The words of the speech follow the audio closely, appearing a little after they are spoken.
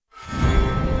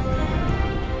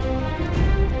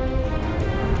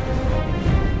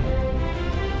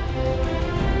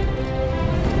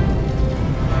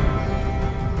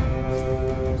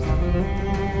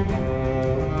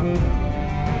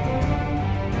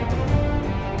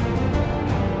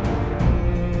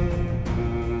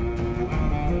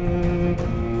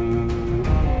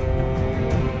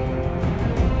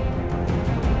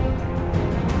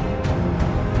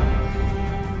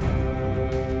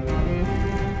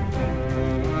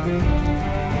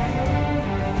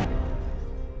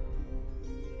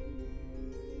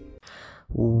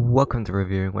Welcome to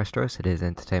Reviewing Westeros. It is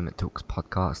Entertainment Talks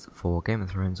podcast for Game of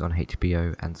Thrones on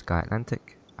HBO and Sky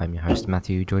Atlantic. I'm your host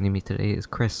Matthew. Joining me today is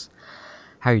Chris.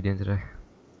 How are you doing today?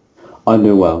 I'm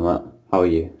doing well, Matt. How are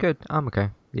you? Good. I'm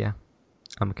okay. Yeah,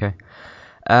 I'm okay.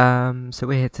 So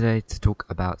we're here today to talk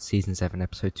about season 7,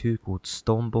 episode 2, called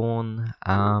Stormborn.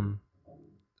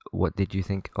 What did you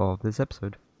think of this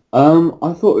episode?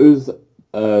 I thought it was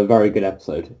a very good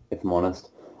episode, if I'm honest.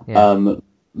 Yeah.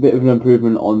 Bit of an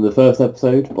improvement on the first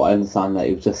episode, but I understand that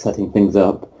it was just setting things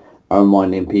up and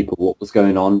reminding people what was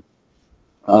going on.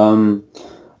 I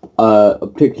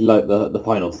particularly like the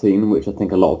final scene, which I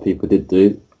think a lot of people did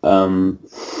do.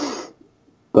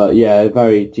 But yeah,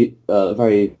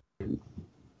 very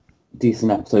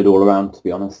decent episode all around, to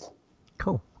be honest.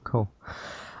 Cool.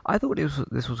 I thought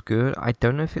this was good. I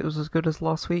don't know if it was as good as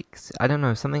last week's. I don't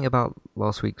know, something about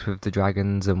last week's with the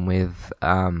dragons and with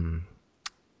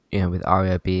with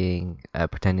Arya being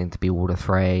pretending to be Walder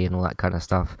Frey and all that kind of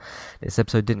stuff. This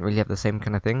episode didn't really have the same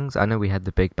kind of things. I know we had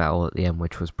the big battle at the end,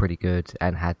 which was pretty good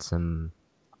and had some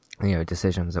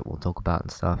decisions that we'll talk about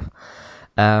and stuff.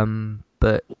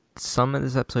 But some of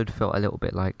this episode felt a little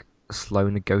bit like slow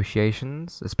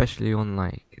negotiations, especially on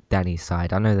like Dany's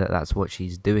side. I know that that's what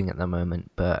she's doing at the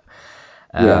moment, but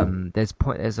there's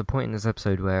a point in this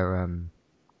episode where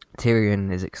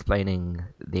Tyrion is explaining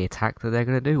the attack that they're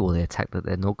going to do, or the attack that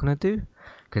they're not going to do,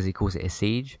 because he calls it a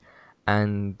siege.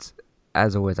 And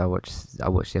as always, I watched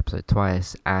the episode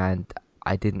twice, and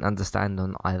I didn't understand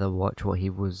on either watch what he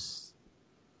was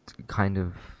kind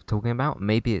of talking about.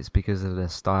 Maybe it's because of the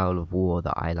style of war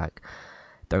that I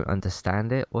don't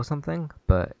understand it or something.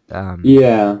 But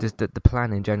just the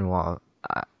plan in general,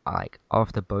 like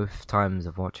after both times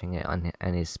of watching it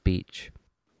and his speech,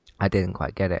 I didn't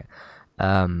quite get it.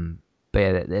 But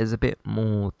yeah, there's a bit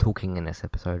more talking in this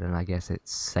episode, and I guess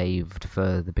it's saved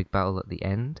for the big battle at the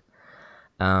end.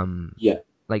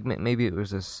 Like maybe it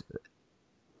was just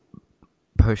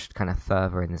pushed kind of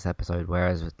further in this episode,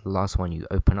 whereas with the last one you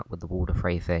open up with the Walder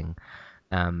Frey thing,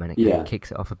 and it kind of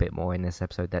kicks it off a bit more. In this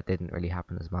episode, that didn't really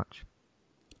happen as much.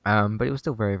 But it was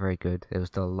still very, very good. There was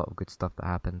still a lot of good stuff that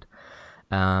happened,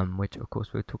 which of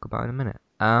course we'll talk about in a minute.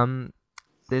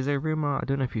 There's a rumor, I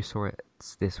don't know if you saw it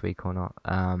this week or not,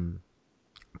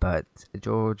 but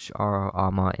George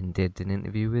R.R. Martin did an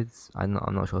interview with, I'm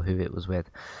not sure who it was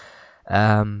with,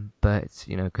 but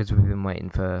because we've been waiting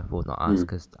for, well, not us,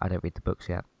 because I don't read the books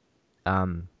yet. A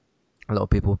lot of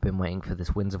people have been waiting for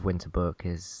this Winds of Winter book,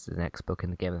 is the next book in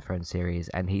the Game of Thrones series,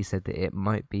 and he said that it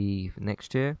might be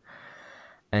next year.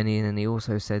 And he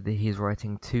also said that he's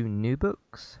writing 2 new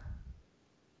books,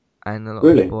 and a lot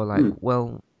of people are like,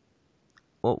 well,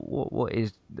 what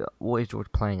is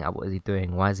George playing at? What is he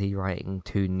doing? Why is he writing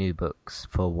 2 new books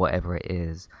for whatever it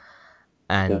is,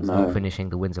 and not finishing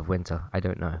the Winds of Winter? I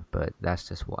don't know, but that's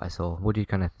just what I saw. What do you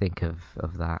kind of think of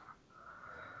that?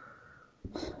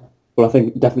 Well, I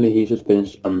think definitely he should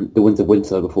finish the Winds of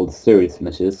Winter before the series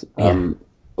finishes.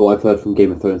 What I've heard from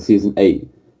Game of Thrones season 8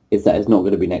 is that it's not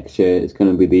going to be next year; it's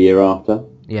going to be the year after.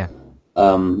 Yeah.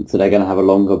 So they're going to have a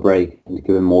longer break and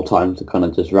give him more time to kind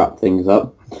of just wrap things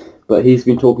up. But he's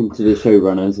been talking to the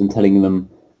showrunners and telling them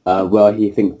where he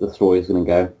thinks the story is going to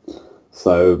go.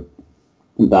 So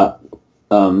that,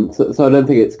 so I don't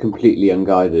think it's completely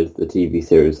unguided, the TV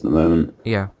series at the moment.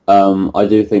 Yeah. I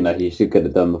do think that he should get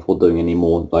it done before doing any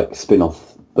more like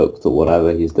spin-off books or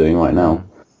whatever he's doing right now.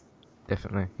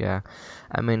 Definitely, yeah.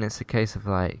 I mean, it's a case of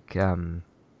like,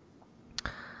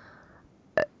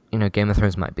 Game of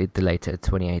Thrones might be delayed to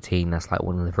 2018. That's like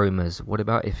one of the rumors. What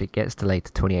about if it gets delayed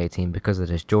to 2018 because of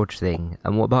this George thing?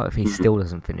 And what about if he still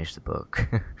doesn't finish the book?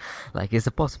 Like, it's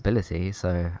a possibility.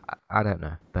 So I don't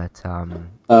know, but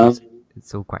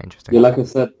it's all quite interesting. Like I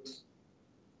said,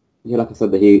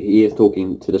 that he is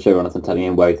talking to the showrunners and telling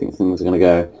him where he thinks things are going to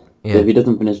go. Yeah. So if he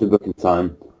doesn't finish the book in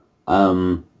time,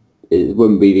 it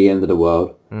wouldn't be the end of the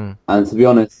world. And to be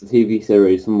honest, the TV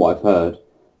series, from what I've heard,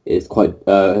 is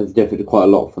has differed quite a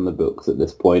lot from the books at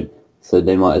this point. So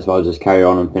they might as well just carry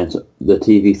on and finish the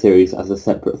TV series as a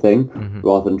separate thing,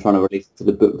 rather than trying to release it to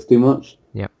the books too much.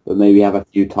 Yeah. But maybe have a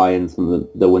few tie-ins from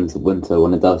the Winds of Winter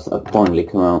when it does finally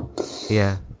come out.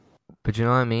 Yeah. But you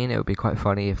know what I mean? It would be quite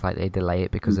funny if they delay it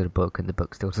because of the book and the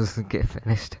book still doesn't get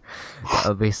finished. That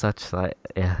would be such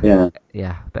Yeah.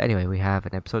 But anyway, we have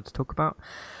an episode to talk about,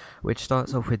 which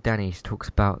starts off with Dany. She talks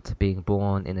about being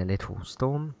born in a little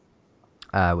storm,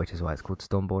 which is why it's called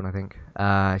Stormborn, I think.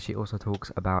 She also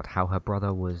talks about how her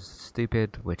brother was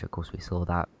stupid, which of course we saw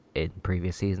that in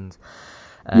previous seasons.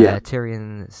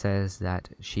 Tyrion says that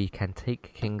she can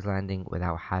take King's Landing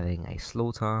without having a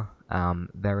slaughter.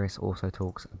 Varys also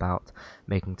talks about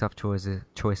making tough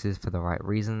choices for the right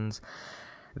reasons.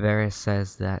 Varys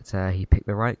says that he picked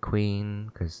the right queen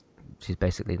because she's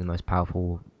basically the most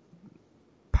powerful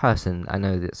person. I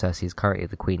know that Cersei is currently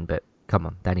the queen, but come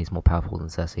on, Dany's more powerful than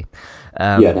Cersei.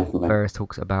 Yeah, definitely. Varys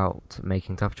talks about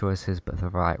making tough choices but for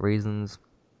the right reasons.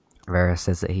 Varys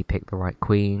says that he picked the right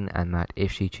queen and that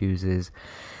if she chooses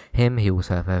him, he will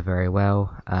serve her very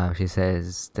well. She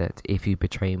says that if you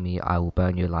betray me, I will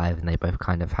burn you alive, and they both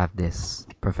kind of have this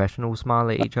professional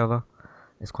smile at each other.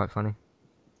 It's quite funny.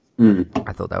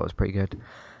 I thought that was pretty good.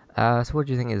 So what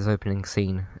do you think of this opening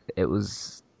scene?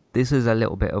 This is a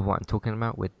little bit of what I'm talking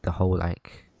about with the whole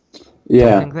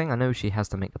talking thing. I know she has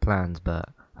to make the plans, but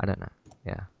I don't know.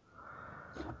 Yeah.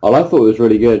 Well, I thought it was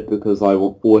really good because I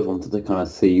always wanted to kind of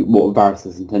see what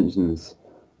Varys' intentions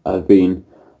have been.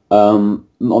 I'm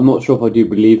not sure if I do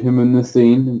believe him in this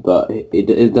scene, but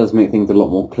it does make things a lot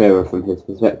more clearer from his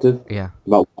perspective. Yeah.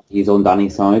 About why he's on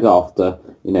Dany's side after,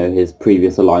 his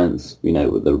previous alliance,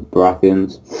 with the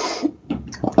Baratheons.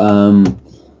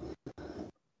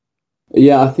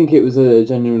 Yeah, I think it was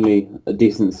genuinely a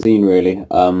decent scene, really.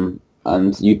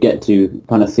 And you get to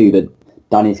kind of see that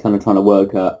Dany's kind of trying to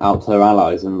work out her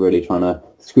allies and really trying to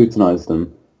scrutinize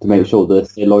them to make sure they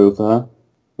stay loyal to her.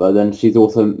 But then she's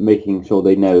also making sure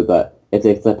they know that if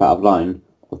they step out of line,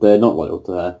 or if they're not loyal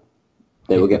to her,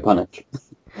 they will get punished.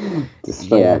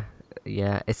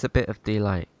 Yeah, it's a bit of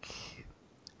the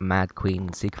Mad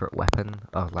Queen secret weapon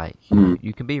of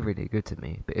you can be really good to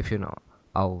me, but if you're not,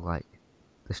 I'll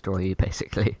destroy you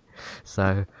basically.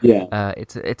 So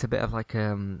it's a bit of a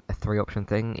 3-option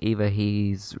thing. Either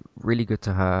he's really good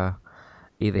to her,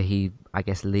 either he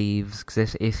leaves,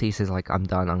 because if he says I'm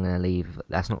done, I'm gonna leave,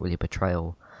 that's not really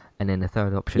betrayal. And then the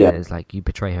third option is you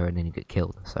betray her and then you get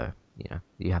killed. So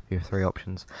you have your 3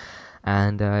 options.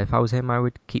 And if I was him, I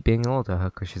would keep being loyal to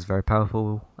her because she's very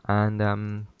powerful and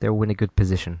they'll in a good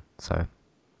position. So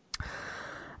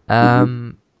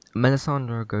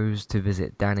Melisandre goes to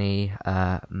visit Dany.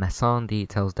 Missandei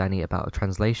tells Dany about a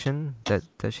translation that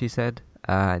she said.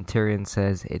 And Tyrion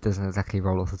says it doesn't exactly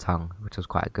roll off the tongue, which was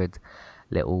quite a good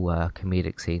little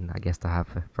comedic scene, I guess, to have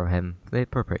from him. The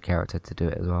appropriate character to do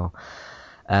it as well.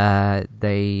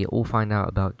 They all find out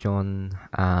about Jon,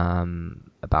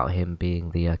 about him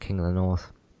being the King of the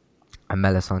North. And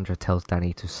Melisandre tells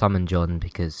Dany to summon Jon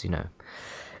because,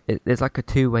 there's a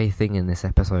 2-way thing in this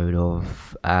episode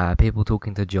of people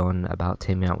talking to Jon about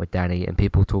teaming up with Dany and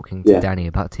people talking to Dany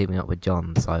about teaming up with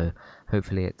Jon. So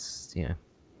hopefully it's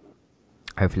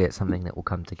something that will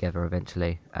come together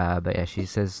eventually. But yeah, she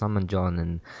says summon Jon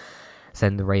and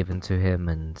send the Raven to him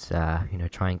and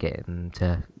try and get him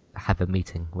to have a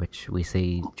meeting, which we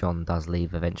see Jon does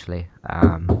leave eventually.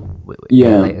 In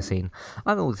a later scene.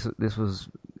 I thought this was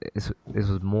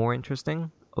more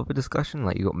interesting of a discussion.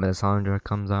 You got Melisandre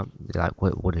comes up,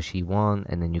 what does she want?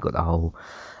 And then you got the whole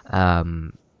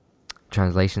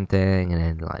translation thing, and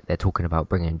then they're talking about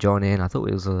bringing Jon in. I thought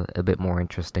it was a bit more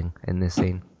interesting in this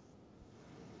scene.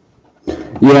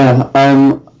 Yeah,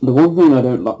 the one thing I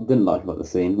didn't like about the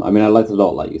scene, I mean, I liked it a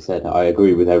lot, like you said. I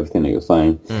agree with everything that you're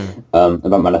saying about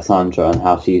Melisandre and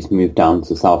how she's moved down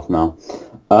to south now.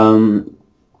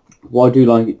 What I do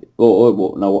like,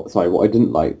 what I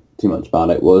didn't like too much about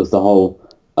it was the whole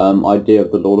idea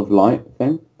of the Lord of Light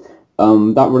thing.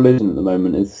 That religion at the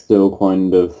moment is still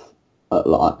kind of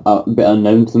a bit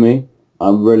unknown to me.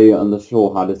 I'm really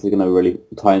unsure how this is going to really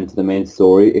tie into the main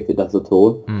story, if it does at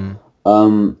all.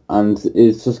 And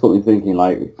it's just got me thinking,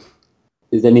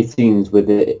 is any scenes with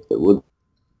it, where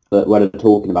they're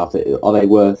talking about it, are they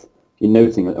worth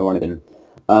noting or anything?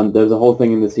 There's a whole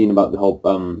thing in the scene about the whole,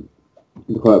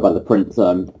 the quote about the Prince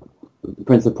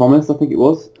of Promise, I think it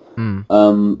was, that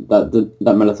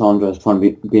Melisandre is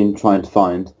trying to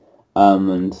find,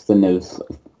 and then there's,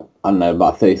 I don't know,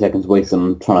 about 30 seconds wasted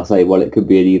on trying to say, well, it could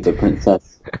be either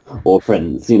princess or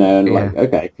prince, and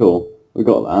okay, cool, we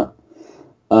got that.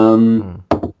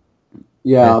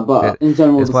 But in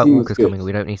general, it's the White scene Walker's was good. coming.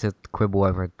 We don't need to quibble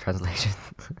over a translation.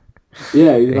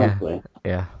 Yeah, exactly.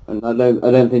 Yeah. And I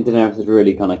don't think Daenerys is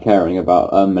really kind of caring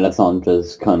about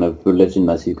Melisandre's kind of religion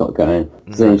that she's got going.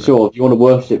 So sure, if you want to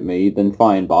worship me, then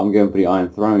fine, but I'm going for the Iron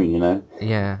Throne,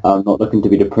 Yeah. I'm not looking to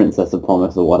be the Princess of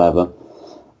Promise or whatever.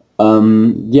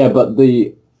 But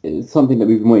it's something that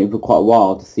we've been waiting for quite a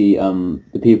while to see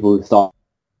the people who started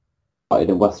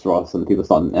in Westeros and the people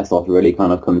starting in Essos really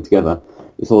kind of come together.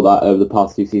 We saw that over the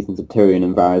past 2 seasons of Tyrion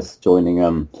and Varys joining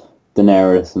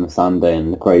Daenerys and Missandei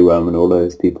and the Grey Worm and all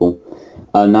those people.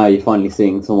 And now you're finally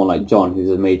seeing someone like Jon, who's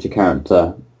a major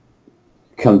character,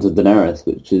 come to Daenerys,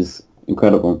 which is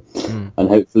incredible. And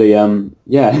hopefully,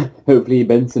 hopefully he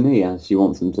bends the knee as she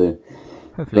wants him to.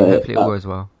 Hopefully it goes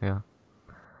well. Yeah.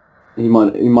 He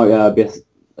might be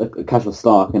a casual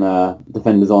Stark and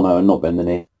defend his honor and not bend the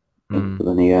knee. But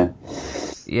then yeah,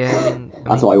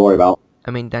 that's what I worry about.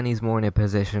 I mean, Dany's more in a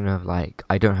position of like,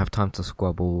 I don't have time to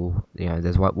squabble. You know,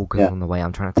 there's White Walkers on the way.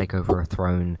 I'm trying to take over a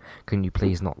throne. Can you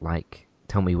please not like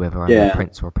tell me whether I'm a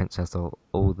prince or a princess or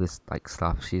all this like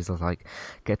stuff? She's just like,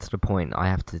 get to the point. I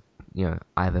have to,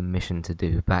 I have a mission to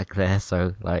do back there.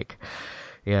 So like,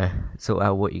 yeah, sort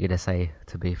out what you're gonna say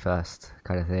to be first,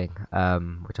 kind of thing.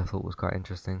 Which I thought was quite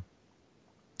interesting.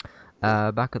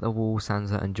 Back at the wall,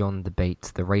 Sansa and Jon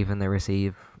debate the raven they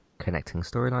receive, connecting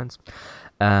storylines,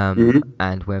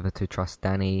 and whether to trust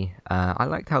Dany. I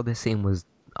liked how this scene was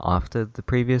after the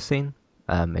previous scene.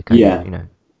 It kind of,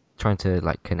 trying to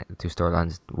like connect the two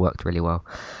storylines worked really well.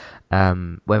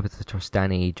 Whether to trust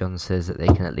Dany, Jon says that they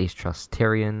can at least trust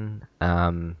Tyrion.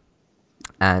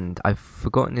 And I've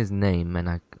forgotten his name, and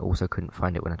I also couldn't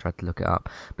find it when I tried to look it up.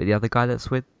 But the other guy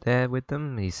that's with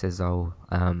them, he says,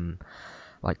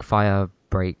 like fire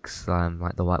breaks,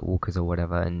 like the White Walkers or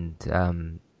whatever, and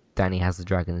Dany has the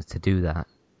dragons to do that,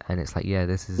 and it's like, yeah,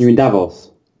 this is. You mean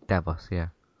Davos? Davos, yeah.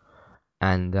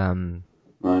 And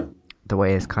right. The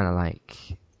way it's kind of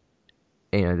like,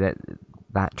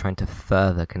 that trying to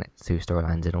further connect the two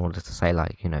storylines in order to say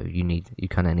like, you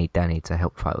kind of need Dany to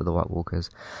help fight with the White Walkers,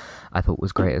 I thought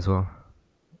was great as well.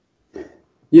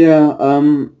 Yeah,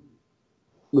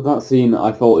 with that scene,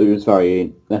 I thought it was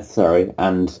very necessary,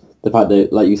 and the fact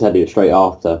that, like you said, it was straight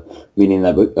after, meaning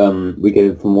that we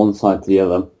go from one side to the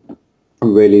other,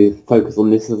 and really focus on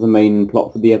this as the main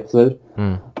plot for the episode,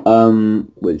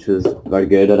 which was very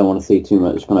good. I don't want to see too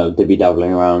much kind of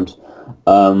dibby-dabbling around.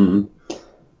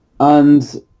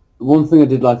 And one thing I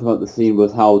did like about the scene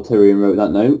was how Tyrion wrote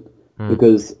that note,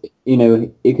 because,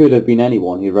 it could have been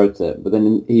anyone who wrote it, but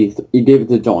then he gave it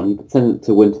to Jon, he sent it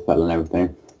to Winterfell and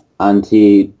everything, and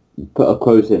he put a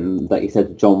quote in that he said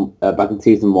to Jon back in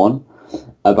season 1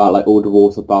 about like all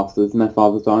dwarves are bastards in their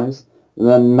father's eyes, and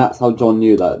then that's how Jon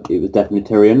knew that it was definitely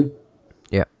Tyrion.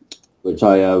 Yeah,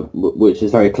 which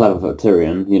is very clever for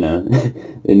Tyrion,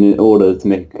 in order to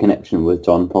make a connection with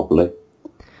Jon properly.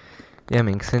 Yeah, I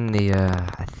mean, cause in the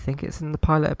I think it's in the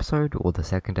pilot episode or the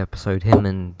second episode, him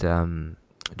and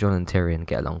Jon and Tyrion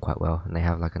get along quite well, and they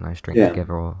have like a nice drink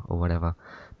together or whatever.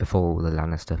 Before all the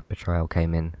Lannister betrayal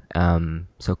came in.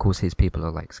 So of course his people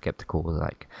are like skeptical,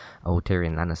 like, oh,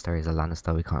 Tyrion Lannister is a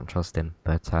Lannister, we can't trust him.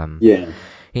 But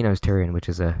he knows Tyrion, which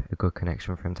is a good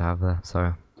connection for him to have there.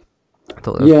 So I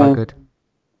thought that was quite good.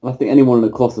 I think anyone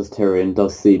that crosses Tyrion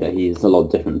does see that he's a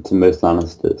lot different to most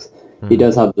Lannisters. He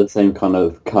does have the same kind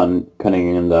of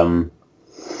cunning and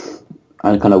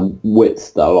kind of wits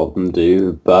that a lot of them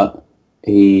do, but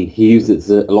he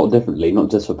uses it a lot differently, not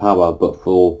just for power, but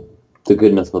for the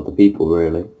goodness of the people,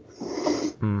 really.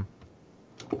 So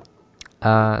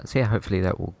yeah, hopefully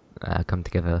that will come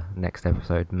together next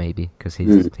episode, maybe, because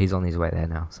he's on his way there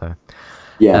now. So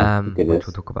which we'll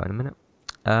talk about in a minute.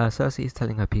 Cersei is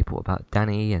telling her people about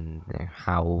Dany and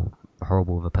how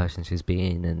horrible of a person she's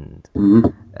been, and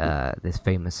this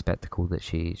famous spectacle that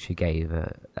she gave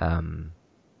at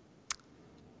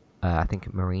I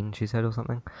think Marine, she said, or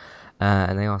something.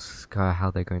 And they ask her how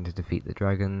they're going to defeat the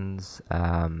dragons.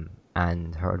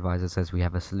 And her advisor says we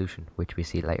have a solution, which we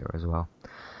see later as well.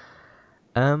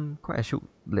 Quite a short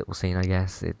little scene, I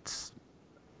guess.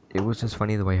 It was just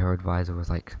funny the way her advisor was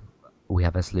like, we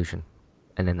have a solution,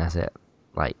 and then that's it.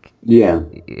 Like,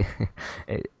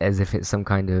 as if it's some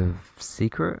kind of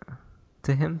secret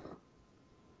to him.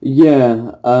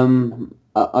 Yeah,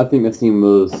 I think the scene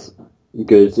was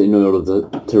good in order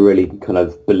to really kind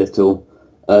of belittle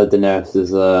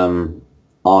Daenerys'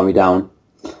 army down.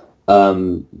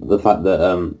 The fact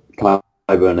that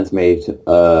Qyburn has made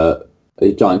a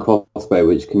giant crossbow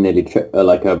which can nearly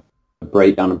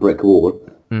break down a brick wall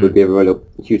would be a really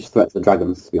huge threat to the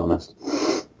dragons, to be honest.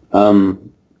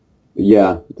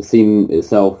 The scene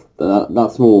itself,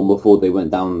 that small one before they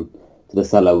went down to the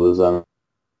cellar was a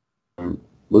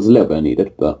little bit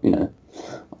needed, but I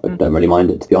don't really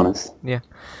mind it, to be honest. Yeah.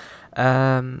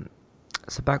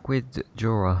 So back with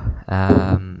Jorah,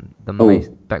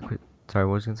 sorry,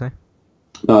 what was you gonna say?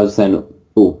 No, I was saying,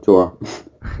 Jorah.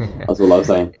 That's all I was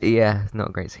saying. Yeah, not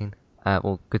a great scene.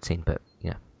 Well, good scene, but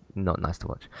not nice to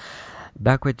watch.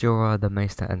 Back with Jorah, the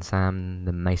Maester, and Sam.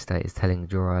 The Maester is telling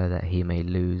Jorah that he may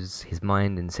lose his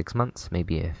mind in 6 months,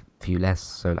 maybe a few less,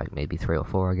 so like maybe 3 or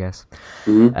 4, I guess.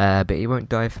 But he won't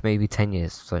die for maybe 10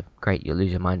 years. So great, you'll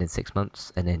lose your mind in 6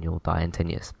 months, and then you'll die in 10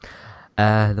 years.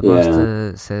 The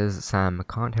Master says Sam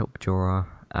can't help Jorah,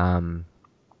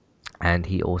 And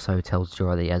he also tells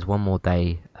Jorah that he has one more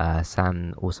day.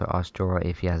 Sam also asks Jorah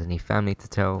if he has any family to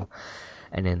tell,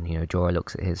 and then Jorah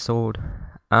looks at his sword.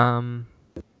 So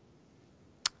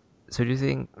do you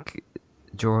think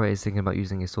Jorah is thinking about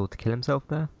using his sword to kill himself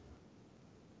there?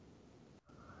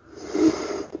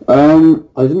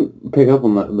 I didn't pick up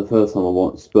on that the first time I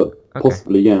watched, but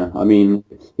possibly, yeah. I mean,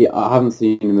 I haven't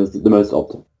seen him as the most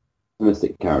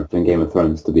optimistic character in Game of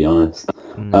Thrones, to be honest.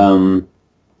 No.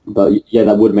 But yeah,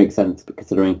 that would make sense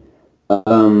considering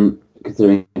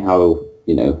how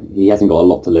he hasn't got a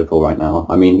lot to live for right now.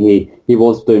 I mean, he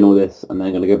was doing all this and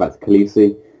then going to go back to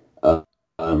Khaleesi or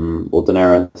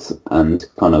Daenerys and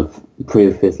kind of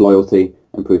prove his loyalty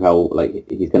and prove how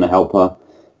he's going to help her.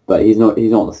 But he's not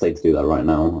in the state to do that right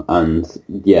now, and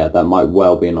yeah, that might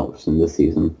well be an option this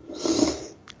season.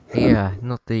 Yeah,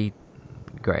 not the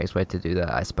greatest way to do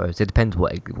that, I suppose. It depends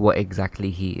what exactly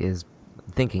he is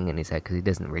thinking in his head, because he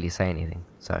doesn't really say anything.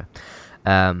 So,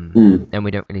 and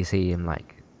we don't really see him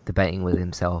debating with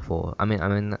himself, or I mean,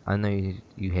 I know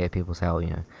you hear people say,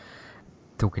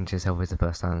 talking to yourself is the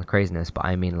first sign of craziness, but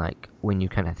I mean when you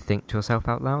kind of think to yourself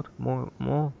out loud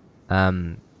more.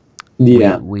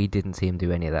 Yeah. We didn't see him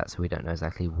do any of that, so we don't know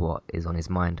exactly what is on his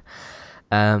mind.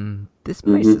 This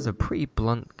Mace is a pretty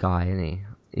blunt guy, isn't he?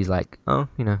 He's like,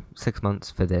 6 months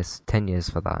for this, 10 years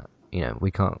for that. We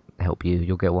can't help you.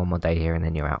 You'll get one more day here and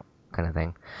then you're out, kind of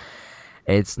thing.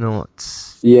 It's not...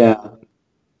 Yeah.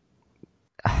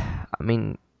 I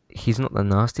mean, he's not the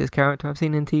nastiest character I've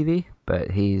seen in TV,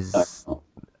 but he's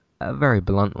a very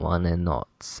blunt one and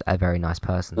not a very nice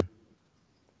person.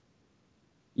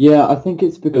 Yeah, I think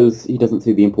it's because he doesn't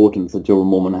see the importance that Jorah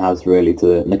Mormont has really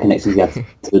to the connections he has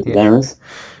to Daenerys.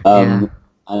 And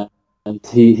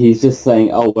he's just saying,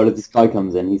 where this guy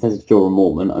comes in. He says it's Jorah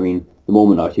Mormont. I mean, the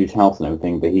Mormont are a huge house and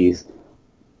everything, but he's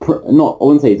not. I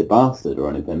wouldn't say he's a bastard or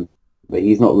anything, but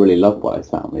he's not really loved by his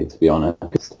family, to be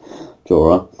honest.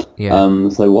 Jorah. Yeah.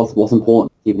 So what's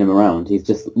important keeping him around? He's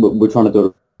just we're trying to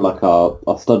do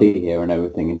our study here and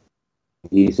everything.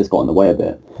 He's just got in the way a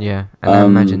bit. Yeah, and I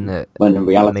imagine that when in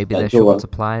reality, maybe they're short on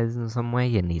supplies in some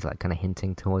way, and he's kind of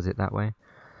hinting towards it that way.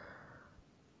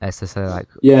 As to say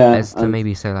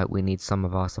maybe say we need some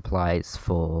of our supplies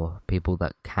for people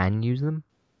that can use them,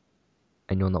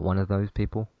 and you're not one of those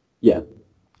people. Yeah.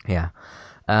 Yeah.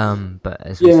 But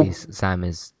as we see, Sam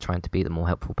is trying to be the more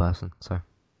helpful person. So.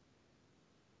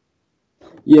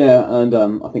 Yeah, and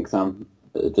I think Sam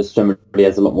just generally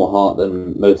has a lot more heart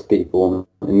than most people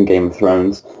in Game of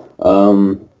Thrones. I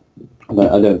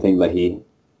don't think that he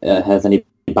has any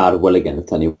bad will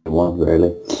against anyone,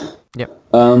 really. Yep.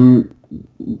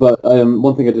 But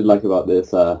one thing I did like about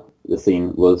this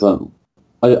scene was,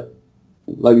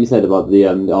 like you said about the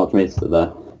Archmaester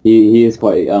there, he is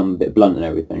quite a bit blunt and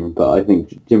everything, but I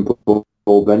think Jim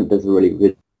Broadbent does a really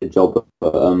good job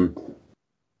of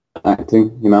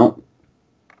acting him out.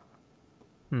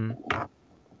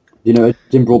 You know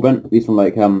Jim Broadbent? He's from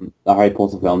the Harry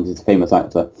Potter films. He's a famous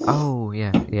actor. Oh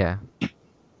yeah.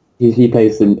 He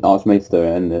plays the Archmaester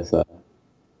in this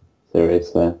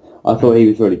series. So I thought he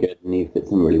was really good, and he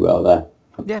fits in really well there.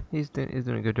 Yeah, he's doing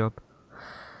a good job.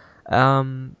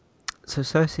 So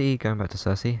Cersei, going back to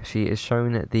Cersei, she is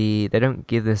shown at they don't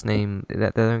give this name,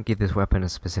 they don't give this weapon a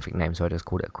specific name, so I just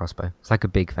called it a crossbow. It's like a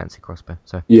big fancy crossbow.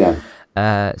 So yeah.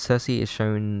 Cersei is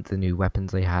shown the new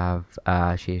weapons they have.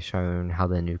 She is shown how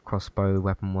their new crossbow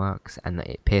weapon works, and that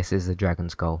it pierces the dragon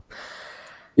skull.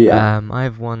 Yeah. I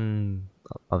have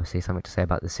obviously something to say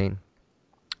about this scene.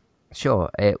 Sure,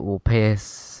 it will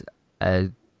pierce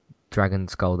a dragon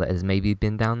skull that has maybe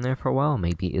been down there for a while,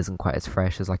 maybe isn't quite as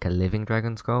fresh as a living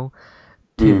dragon skull.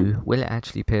 2, will it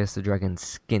actually pierce the dragon's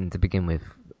skin to begin with?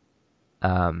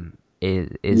 It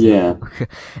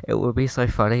would be so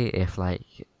funny if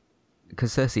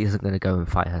because Cersei isn't going to go and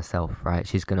fight herself, right?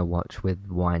 She's going to watch with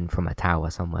wine from a tower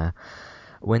somewhere.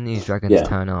 When these dragons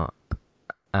turn up,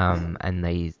 and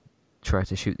they try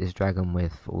to shoot this dragon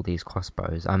with all these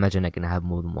crossbows, I imagine they're going to have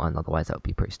more than one, otherwise that would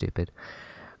be pretty stupid.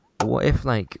 What if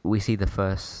we see the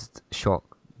first shot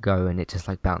go and it just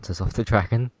bounces off the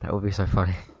dragon? That would be so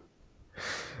funny.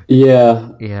 Yeah.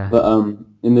 Yeah. But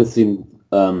in this scene,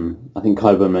 I think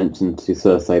Kyber mentioned to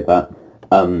Cersei that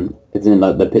it's in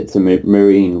the pits of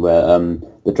Marine where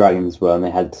the dragons were, and they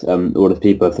had all the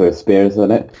people throw spears at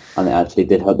it, and it actually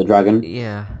did hurt the dragon.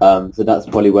 Yeah. So that's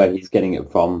probably where he's getting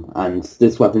it from, and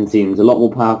this weapon seems a lot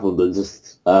more powerful than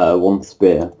just one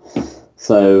spear.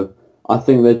 So I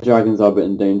think the dragons are a bit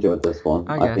in danger with this one.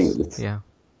 I think yeah.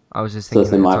 I was just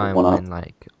thinking at the time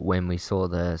when we saw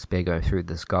the spear go through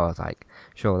the skull, I was like,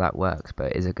 sure, that works,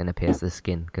 but is it going to pierce the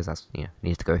skin? Because that's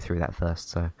needs to go through that first.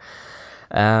 So,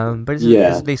 But it's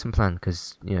a decent plan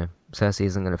because Cersei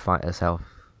isn't going to fight herself.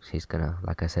 She's gonna,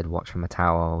 like I said, watch from a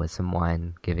tower with some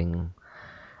wine, giving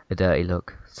a dirty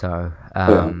look. So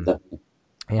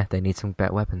they need some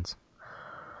better weapons.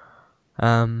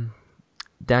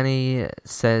 Danny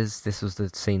says this was the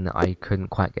scene that I couldn't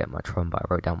quite get much from, but I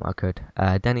wrote down what I could.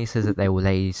 Danny says that they will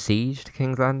lay siege to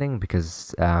King's Landing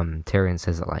because Tyrion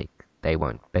says that they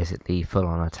won't basically full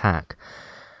on attack.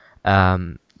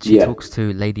 She talks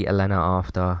to Lady Olenna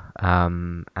after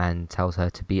and tells her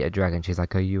to beat a dragon. She's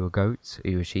like, "Are you a goat? Are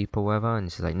you a sheep or whatever?"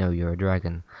 And she's like, "No, you're a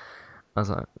dragon." I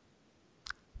was like,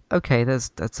 "Okay,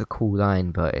 that's a cool line,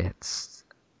 but it's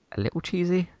a little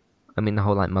cheesy." I mean, the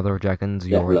whole mother of dragons,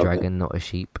 you're a dragon, not a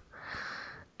sheep.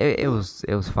 It was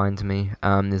fine to me.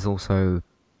 There's also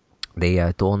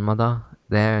the Dawn Mother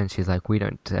there, and she's like, we're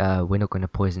not going to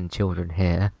poison children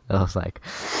here. I was like,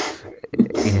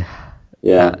 that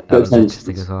was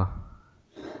interesting as well.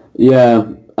 Yeah,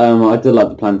 I did like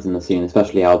the plans in the scene,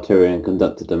 especially how Tyrion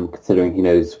conducted them, considering he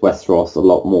knows Westeros a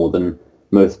lot more than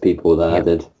most people there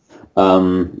did.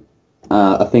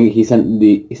 I think he said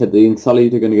the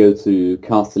Unsullied are going to go to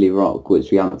Casterly Rock, which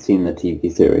we haven't seen in the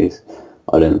TV series.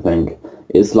 I don't think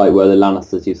it's like where the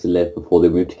Lannisters used to live before they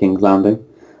moved to King's Landing.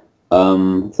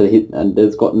 And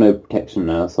there's got no protection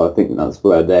now, so I think that's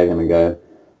where they're going to go.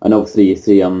 And obviously, you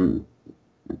see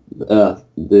the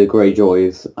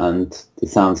Greyjoys and the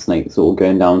Sand Snakes all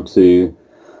going down to.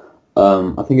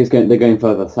 I think they're going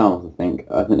further south. I think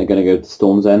they're going to go to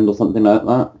Storm's End or something like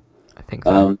that. I think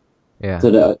so. Yeah.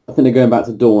 So I think they're going back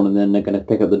to Dorne, and then they're going to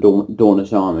pick up the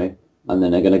Dornish army, and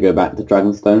then they're going to go back to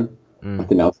Dragonstone. I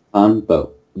think that was the plan,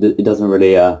 but it doesn't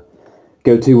really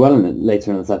go too well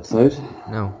later in this episode.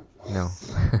 No.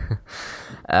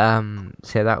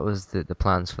 So that was the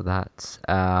plans for that.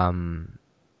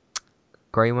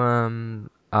 Grey Worm.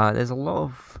 There's a lot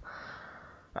of,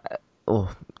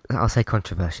 I'll say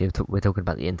controversy. We're talking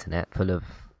about the internet, full of.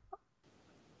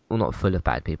 Well, not full of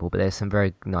bad people, but there's some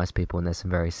very nice people and there's some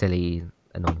very silly,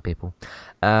 annoying people.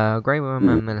 Grey Worm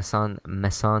and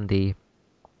Missandei.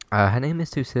 Her name is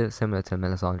too similar to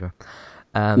Melisandre.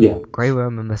 Grey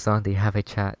Worm and Missandei have a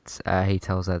chat. He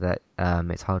tells her that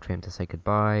it's hard for him to say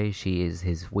goodbye. She is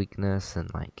his weakness,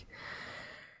 and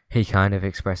he kind of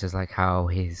expresses how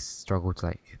he's struggled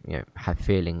to have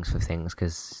feelings for things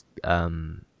because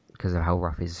of how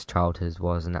rough his childhood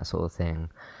was and that sort of thing.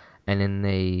 And then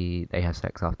they have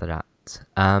sex after that.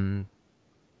 Do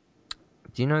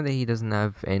you know that he doesn't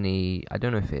have any? I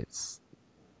don't know if it's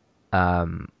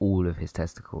all of his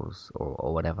testicles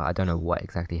or whatever. I don't know what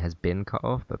exactly has been cut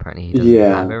off, but apparently he doesn't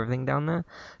have everything down there.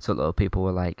 So a lot of people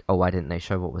were like, "Oh, why didn't they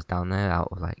show what was down there?" Out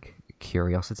of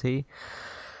curiosity.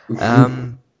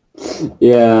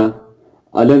 Yeah,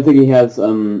 I don't think he has. I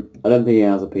don't think he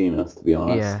has a penis, to be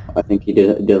honest. Yeah. I think he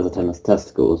does have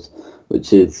testicles,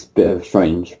 which is a bit of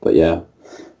strange, but yeah.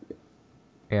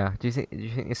 Yeah. Do you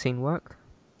think the scene worked?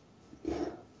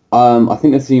 I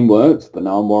think the scene worked, but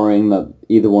now I'm worrying that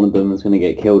either one of them is going to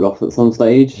get killed off at some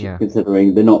stage. Yeah.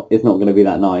 Considering it's not going to be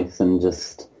that nice and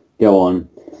just go on.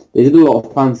 They did a lot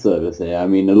of fan service here. I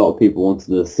mean, a lot of people wanted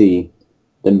to see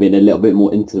them being a little bit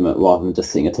more intimate rather than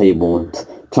just sitting at a table and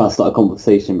trying to start a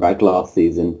conversation about glass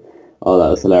season. Oh, that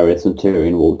was hilarious when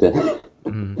Tyrion walked in.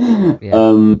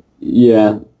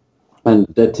 Yeah. And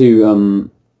they're two.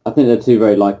 I think they're two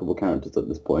very likable characters at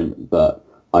this point, but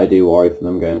I do worry for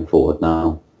them going forward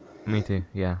now. Me too.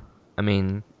 Yeah. I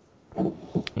mean,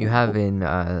 you have in.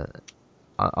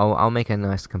 I'll make a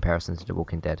nice comparison to The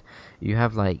Walking Dead. You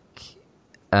have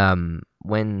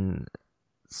when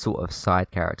sort of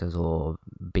side characters or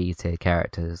B-tier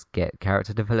characters get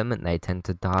character development, they tend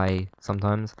to die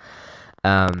sometimes.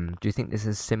 Do you think this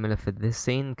is similar for this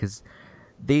scene? Because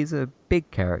these are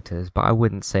big characters, but I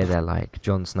wouldn't say they're like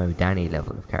Jon Snow, Dany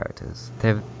level of characters.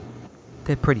 They're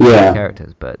pretty big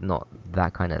characters, but not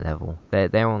that kind of level.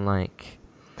 They're on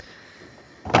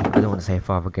I don't want to say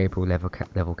Father Gabriel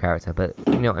level character, but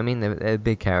you know what I mean. They're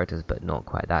big characters, but not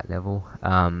quite that level.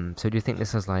 So do you think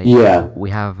this is we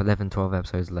have 11, 12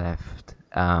 episodes left?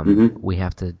 We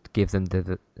have to give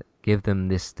them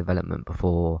this development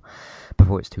before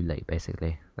it's too late.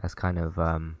 Basically, that's kind of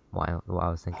what I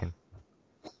was thinking.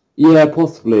 Yeah,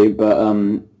 possibly, but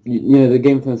the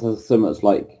Game of Thrones has so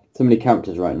many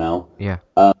characters right now. Yeah.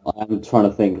 I'm trying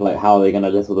to think how are they going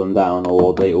to whittle them down,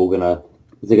 or are they all going to?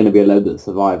 Is there going to be a load that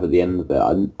survive at the end of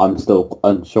it? I'm still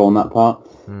unsure on that part.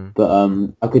 But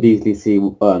I could easily see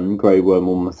Grey Worm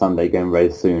or Missandei going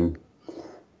very soon.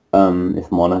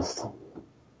 If I'm honest.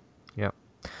 Yeah.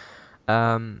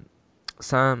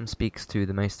 Sam speaks to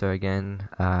the Maester again,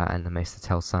 and the Maester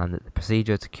tells Sam that the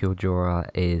procedure to cure Jorah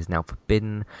is now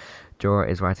forbidden. Jorah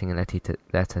is writing a letter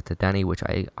to Dany, which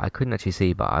I couldn't actually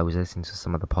see, but I was listening to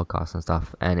some of the podcasts and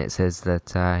stuff, and it says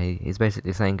that he's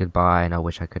basically saying goodbye, and I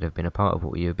wish I could have been a part of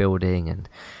what you were building, and,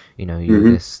 you know, you're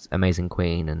this amazing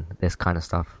queen, and this kind of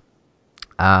stuff.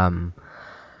 And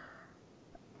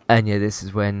yeah, this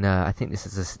is when I think this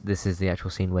is the actual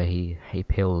scene where he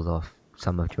peels off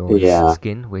some of Jorah's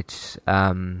skin, which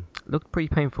looked pretty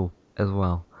painful as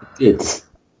well. It's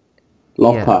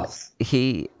pass.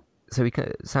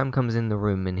 Sam comes in the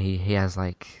room and he has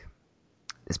like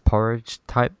this porridge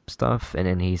type stuff, and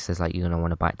then he says like, you're gonna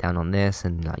want to bite down on this,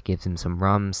 and like gives him some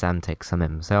rum. Sam takes some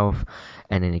himself,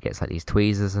 and then he gets like these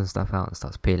tweezers and stuff out and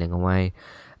starts peeling away.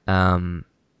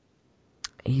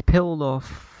 He peeled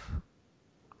off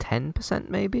 10%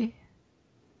 maybe.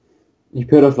 He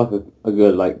peeled off like a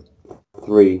good like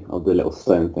 3 of the little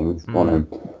stone things on him,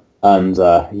 and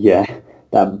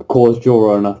that caused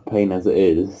Jorah enough pain as it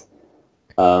is.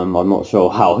 I'm not sure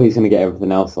how he's going to get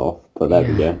everything else off, but there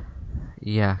we go.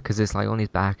 Yeah, because it's like on his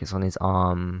back, it's on his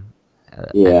arm,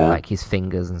 and like his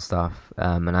fingers and stuff.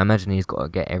 And I imagine he's got to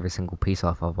get every single piece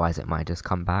off, otherwise it might just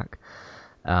come back.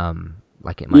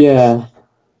 Like it might just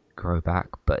grow back.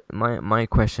 But my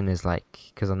question is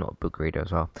like, because I'm not a book reader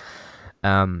as well.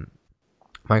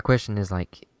 My question is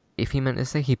like, if let's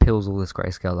say he peels all this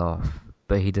grayscale off,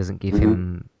 but he doesn't give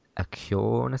him a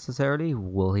cure necessarily,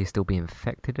 will he still be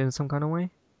infected in some kind of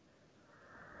way?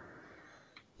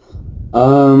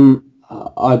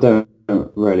 I don't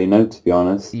really know, to be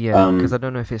honest. Yeah, because I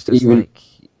don't know if it's just like,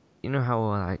 you know how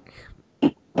like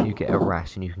you get a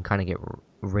rash and you can kind of get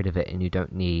rid of it and you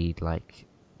don't need like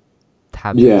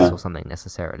tablets or something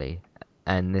necessarily,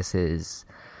 and this is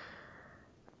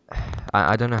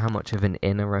I don't know how much of an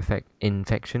inner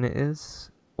infection it is,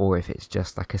 or if it's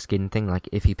just like a skin thing. Like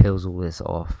if he peels all this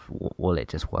off, will it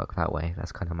just work that way?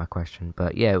 That's kind of my question.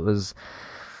 But yeah, it was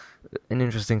an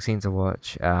interesting scene to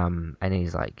watch, and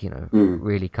he's like, you know,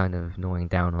 really kind of gnawing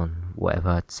down on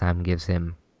whatever Sam gives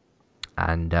him,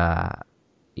 and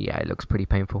it looks pretty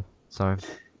painful. So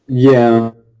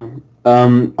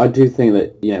I do think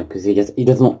that, you know, because he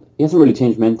hasn't really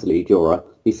changed mentally, Jorah.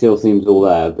 He still seems all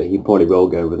there, but he probably will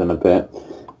go within a bit.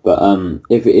 But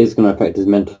if it is going to affect his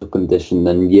mental condition,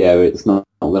 then it's not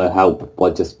going to help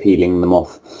by just peeling them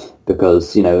off,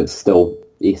 because, you know, he's still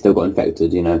got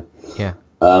infected, you know. Yeah.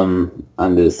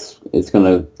 And it's going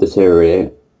to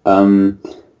deteriorate.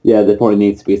 There probably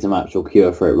needs to be some actual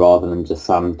cure for it, rather than just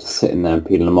Sam just sitting there and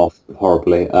peeling them off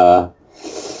horribly.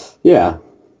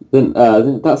 Then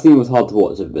that scene was hard to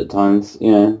watch at times,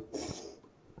 you know.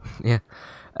 Yeah.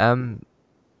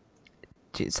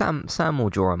 Sam or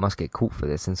Jorah must get caught for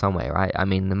this in some way, right? I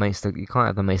mean, the Maester, you can't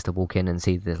have the Maester walk in and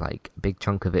see there's like a big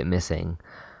chunk of it missing,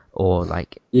 or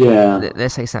like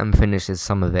let's say Sam finishes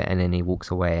some of it and then he walks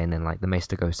away, and then like the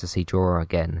Maester goes to see Jorah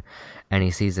again, and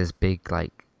he sees this big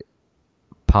like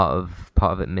part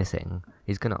of it missing.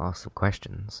 He's gonna ask some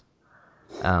questions.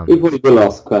 He probably will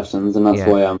ask questions, and that's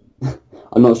why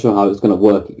I'm not sure how it's going to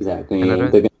work exactly.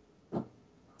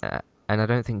 And I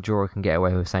don't think Jorah can get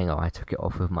away with saying, "Oh, I took it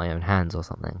off with my own hands" or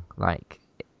something. Like,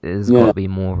 there's got to be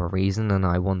more of a reason, and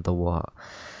I wonder what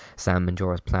Sam and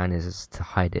Jorah's plan is to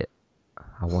hide it.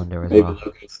 I wonder as well.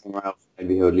 Somewhere else.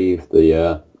 Maybe he'll leave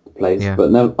the place,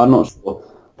 but no, I'm not sure.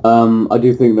 I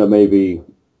do think that maybe,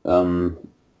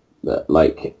 that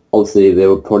like obviously they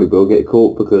probably will get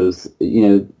caught, because, you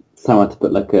know, Sam had to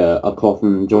put like a cloth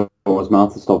in Jorah's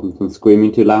mouth to stop him from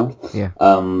screaming too loud. Yeah.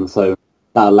 So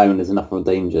that alone is enough of a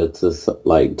danger to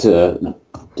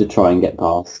try and get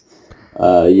past.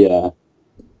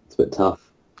 It's a bit tough.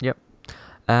 Yep.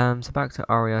 So back to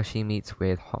Arya, she meets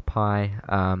with Hot Pie,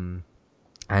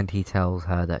 and he tells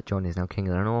her that Jon is now king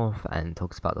of the North, and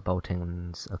talks about the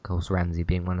Boltons, of course Ramsay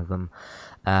being one of them,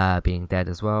 being dead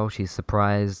as well. She's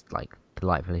surprised, like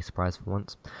delightfully surprised for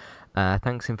once.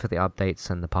 Thanks him for the updates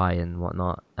and the pie and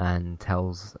whatnot, and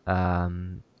tells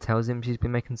him she's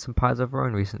been making some pies of her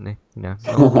own recently. You know,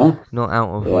 not out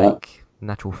of like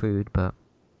natural food, but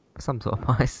some sort of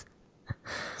pies.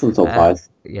 Some sort of pies.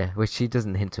 Yeah, which she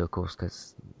doesn't hint to, of course,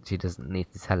 because she doesn't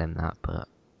need to tell him that. But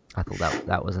I thought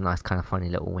that was a nice kind of funny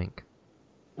little wink.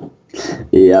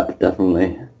 Yep,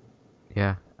 definitely.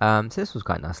 Yeah. So this was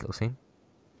quite a nice little scene.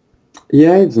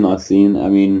 Yeah, it was a nice scene. I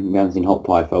mean, we haven't seen Hot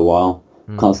Pie for a while.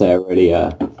 Can't say I really.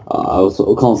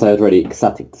 Can't say I was really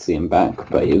ecstatic to see him back,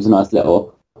 but it was a nice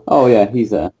little. Oh yeah, he's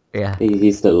there. Yeah,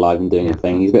 he's still alive and doing his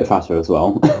thing. He's a bit fatter as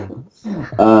well.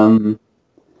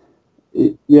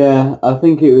 I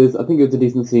think it was a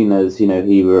decent scene, as, you know,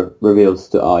 he reveals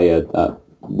to Arya that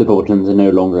the Boltons are no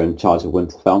longer in charge of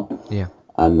Winterfell. Yeah.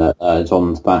 And that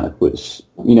Jon's back, which,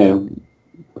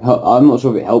 I'm not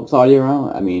sure if it helps Arya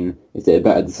out. I mean, is it a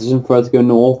better decision for her to go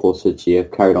north, or should she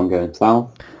have carried on going south?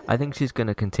 I think she's going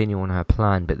to continue on her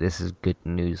plan, but this is good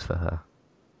news for her.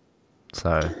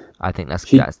 So I think that's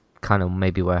kind of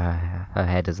maybe where her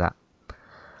head is at.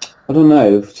 I don't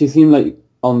know. She seemed like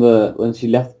when she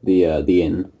left the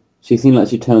inn, she seemed like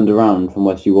she turned around from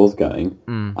where she was going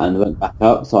and went back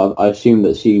up. So I assumed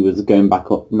that she was going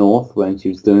back up north when she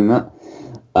was doing that.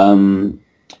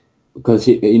 Because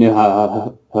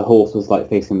how her horse was like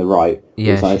facing the right.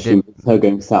 Yeah, so I assumed it was her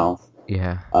going south.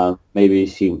 Yeah. Maybe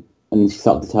she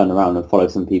started to turn around and follow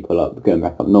some people up, going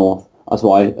back up north. That's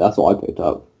what I picked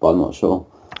up, but I'm not sure.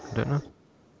 I don't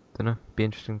know. Be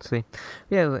interesting to see.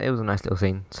 Yeah, it was a nice little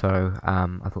scene. So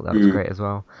I thought that was great as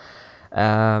well.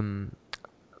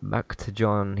 Back to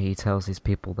Jon, he tells his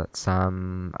people that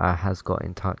Sam has got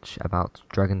in touch about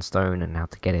Dragonstone and how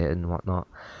to get it and whatnot.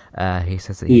 He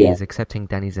says that he is accepting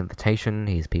Dany's invitation.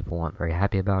 His people aren't very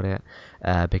happy about it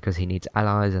because he needs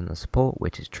allies and the support,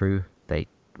 which is true.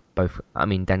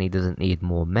 Dany doesn't need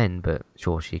more men, but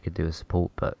sure, she could do a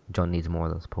support, but Jon needs more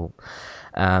of the support.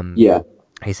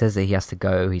 He says that he has to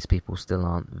go. His people still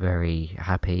aren't very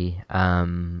happy.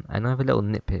 And I have a little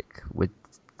nitpick with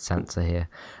Sansa here.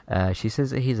 She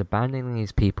says that he's abandoning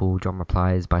his people. Jon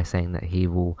replies by saying that he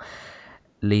will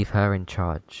leave her in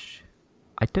charge.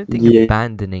 I don't think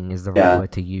abandoning is the right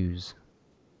word to use.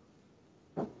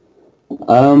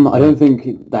 I don't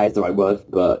think that is the right word,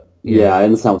 but I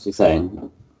understand what you're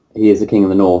saying. He is the king of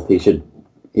the north. It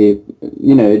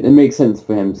makes sense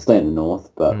for him to stay in the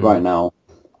north, but right now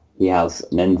he has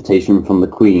an invitation from the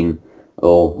queen,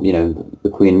 or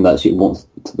the queen that she wants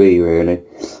to be, really.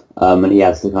 And he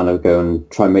has to kind of go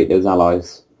and try and make those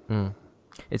allies.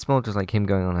 It's more just like him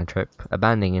going on a trip.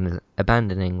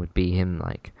 Abandoning would be him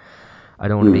like, I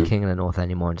don't want to be king of the north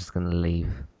anymore. I'm just going to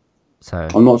leave. So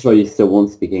I'm not sure he still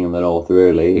wants to be king of the north,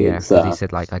 really. Yeah, because he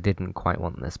said like, I didn't quite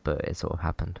want this, but it sort of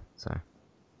happened. So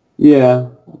yeah,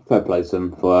 fair play to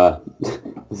him for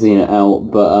seeing it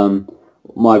out. But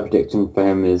my prediction for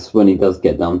him is when he does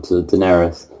get down to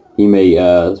Daenerys, he may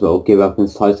as well give up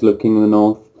his title of king of the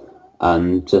north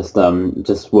and just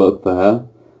work for her.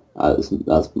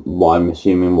 That's what I'm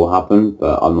assuming will happen,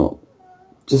 but I'm not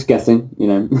just guessing.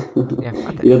 Yeah,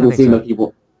 he doesn't seem like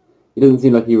he doesn't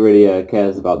seem like he really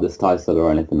cares about this title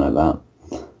or anything like that.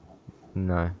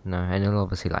 No, and he'll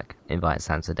obviously like invite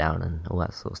Sansa down and all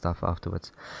that sort of stuff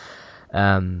afterwards.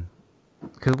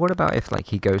 Because what about if like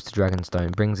he goes to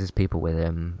Dragonstone, brings his people with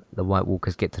him, the White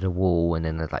Walkers get to the wall, and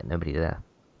then there's like nobody there?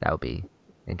 That would be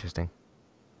interesting.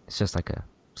 It's just like a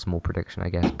small prediction, I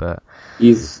guess, but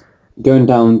he's going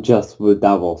down just with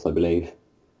Davos, I believe.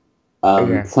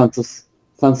 Sansa's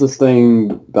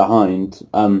staying behind.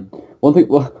 One thing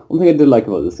I did like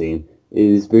about the scene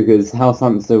is because how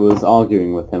Sansa was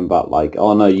arguing with him about like,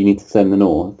 oh no, you need to stay in the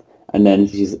north, and then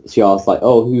she asks like,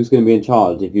 oh, who's going to be in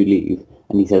charge if you leave?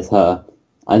 And he says her,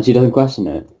 and she doesn't question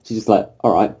it. She's just like,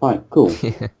 all right, fine, cool.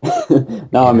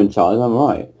 Now I'm in charge, I'm all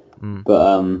right. But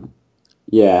I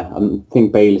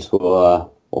think Baelish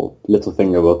or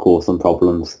Littlefinger will cause some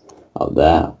problems out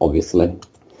there, obviously.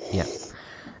 Yeah.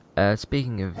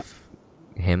 Speaking of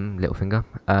him, Littlefinger,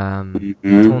 he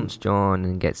taunts Jon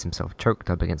and gets himself choked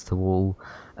up against the wall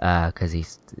because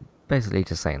he's basically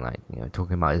just saying like,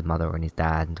 talking about his mother and his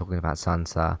dad and talking about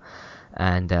Sansa.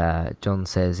 And Jon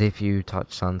says, if you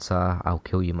touch Sansa, I'll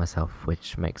kill you myself,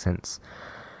 which makes sense.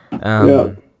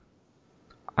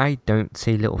 I don't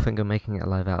see Littlefinger making it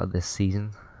alive out of this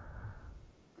season.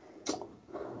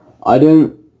 I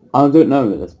don't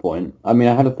know at this point. I mean,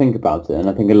 I had to think about it, and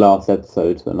I think in last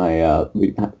episode when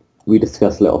we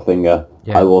discussed Littlefinger,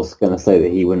 I was going to say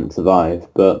that he wouldn't survive.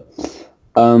 But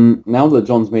now that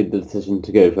Jon's made the decision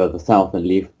to go further south and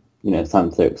leave,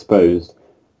 Sansa exposed,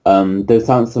 though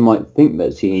Sansa might think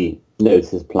that she knows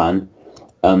his plan,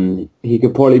 he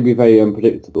could probably be very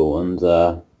unpredictable and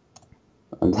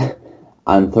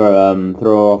throw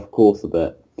her off course a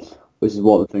bit, which is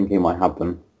what I'm thinking might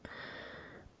happen.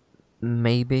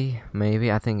 Maybe.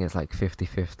 I think it's like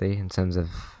 50-50 in terms of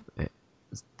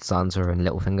Sansa and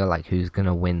Littlefinger, like who's going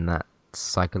to win that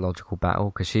psychological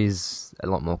battle, because she's a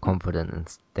lot more confident in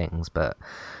things, but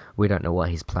we don't know what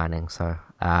he's planning, so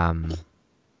we'll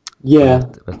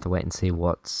have to wait and see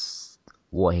what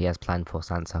he has planned for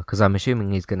Sansa, because I'm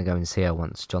assuming he's going to go and see her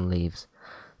once Jon leaves.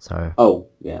 So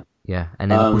yeah, and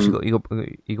then of course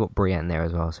you got Brienne there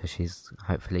as well, so she's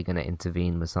hopefully going to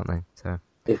intervene with something. So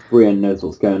if Brienne knows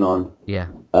what's going on,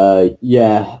 I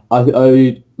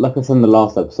like I said in the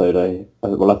last episode, I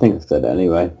think I said it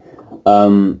anyway.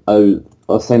 I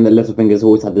was saying that Littlefinger's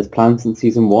always had this plan since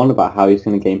season 1 about how he's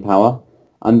going to gain power,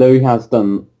 and though he has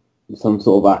done some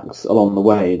sort of acts along the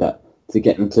way that to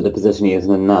get him to the position he is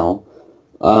in now,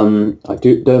 I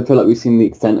don't feel like we've seen the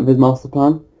extent of his master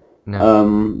plan.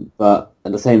 No. But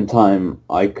at the same time,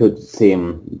 I could see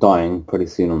him dying pretty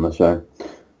soon on the show.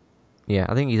 Yeah,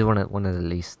 I think he's one of the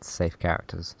least safe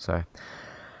characters. So,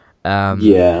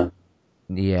 yeah,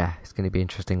 it's going to be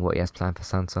interesting what he has planned for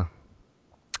Sansa,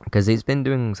 because he's been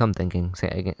doing some thinking,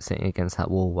 sitting against that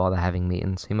wall while they're having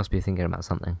meetings. He must be thinking about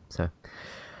something. So,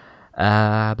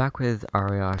 back with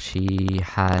Arya, she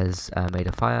has made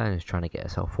a fire and is trying to get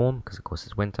herself warm because, of course,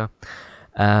 it's winter.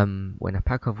 When a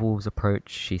pack of wolves approach,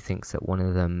 she thinks that one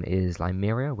of them is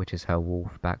Lymeria, which is her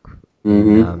wolf back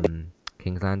in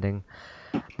King's Landing.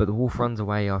 But the wolf runs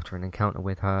away after an encounter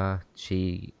with her.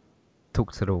 She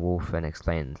talks to the wolf and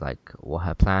explains like what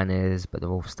her plan is, but the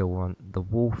wolf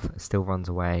still runs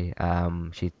away.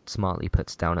 She smartly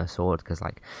puts down her sword because,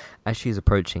 like, as she's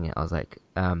approaching it, I was like,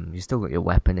 you still got your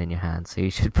weapon in your hand, so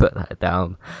you should put that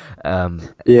down.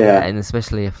 Yeah, and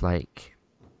especially if, like,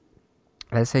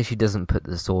 let's say she doesn't put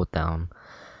the sword down,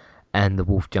 and the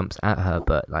wolf jumps at her,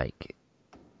 but like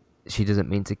she doesn't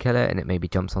mean to kill it, and it maybe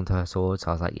jumps onto her sword. So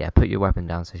I was like, yeah, put your weapon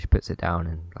down. So she puts it down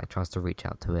and like tries to reach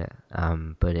out to it,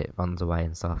 but it runs away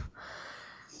and stuff.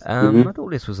 I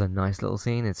thought this was a nice little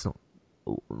scene.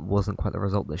 Wasn't quite the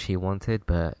result that she wanted,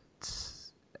 but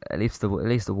at least the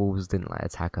wolves didn't like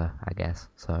attack her, I guess.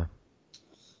 So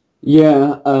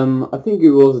yeah, I think it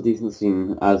was a decent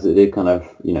scene as it did kind of,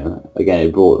 again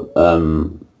it brought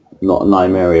not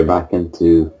Nymeria back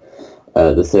into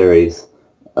the series,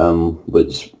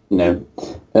 which a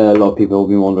lot of people have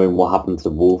been wondering what happened to the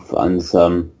wolf, and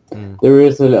there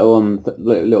is a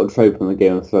little trope in the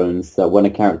Game of Thrones that when a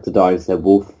character dies, their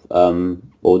wolf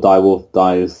or direwolf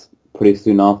dies pretty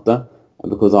soon after, and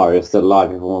because Arya is still alive,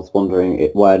 everyone was wondering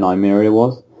where Nymeria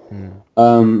was.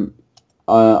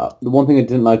 The one thing I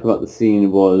didn't like about the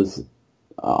scene was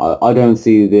I don't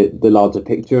see the larger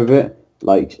picture of it.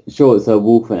 Like, sure, it's a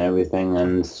wolf and everything,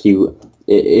 and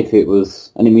if it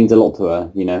was, and it means a lot to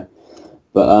her,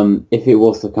 but if it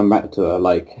was to come back to her,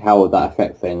 like, how would that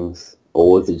affect things?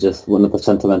 Or was it just one of the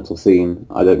sentimental scene?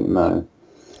 I don't know.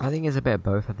 I think it's a bit of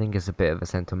both. I think it's a bit of a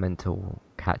sentimental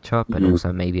catch-up, and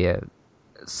also maybe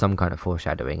some kind of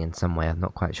foreshadowing in some way. I'm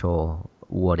not quite sure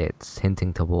what it's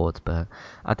hinting towards, but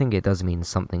I think it does mean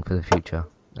something for the future.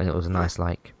 And it was nice,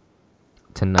 like,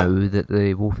 to know that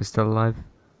the wolf is still alive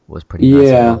was pretty nice.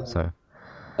 Yeah. So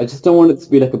I just don't want it to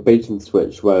be like a bait and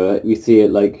switch where we see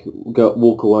it like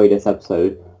walk away this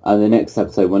episode, and the next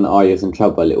episode when Arya's in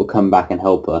trouble, it will come back and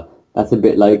help her. That's a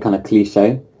bit like kind of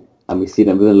cliche, and we see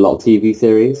that within a lot of TV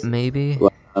series. Maybe,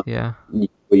 yeah.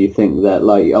 Where you think that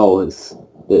like, it's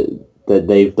that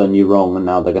they've done you wrong, and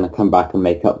now they're going to come back and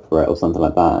make up for it or something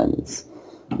like that. And it's,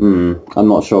 I'm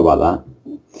not sure about that.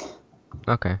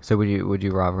 Okay, so would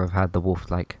you rather have had the wolf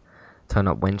like turn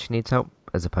up when she needs help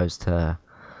as opposed to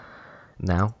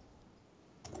now?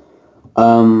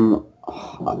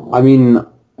 I mean,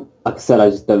 like I said, I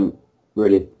just don't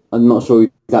really. I'm not sure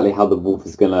exactly how the wolf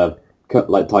is gonna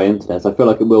tie into this. I feel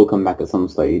like it will come back at some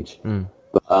stage,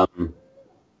 but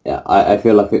yeah, I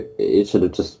feel like it should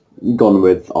have just gone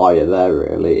with Arya there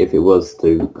really. If it was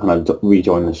to kind of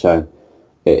rejoin the show,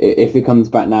 if it comes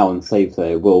back now and saves her,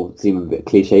 it will seem a bit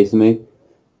cliche to me.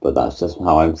 But that's just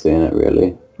how I'm seeing it,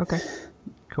 really. Okay,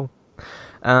 cool.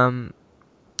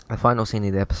 The final scene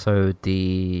of the episode,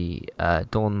 the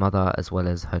Dawn Mother as well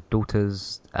as her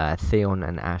daughters, Theon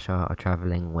and Asha, are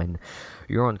traveling when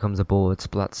Euron comes aboard,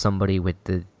 splats somebody with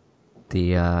the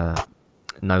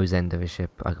nose end of his ship.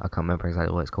 I can't remember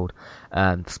exactly what it's called.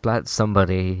 Splats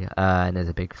somebody, and there's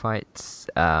a big fight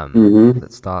that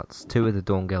starts. 2 of the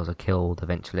Dawn girls are killed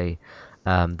eventually.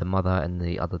 The mother and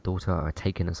the other daughter are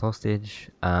taken as hostage,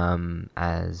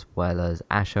 as well as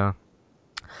Asha.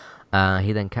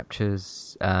 He then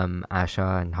captures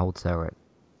Asha and holds her at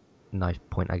knife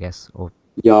point, I guess, or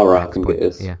Yara, I think it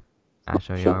is. Yeah,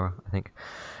 Asha, Yara, I think.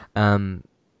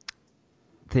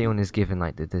 Theon is given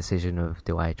like the decision of,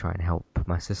 do I try and help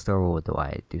my sister or do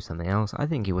I do something else? I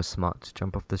think he was smart to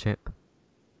jump off the ship.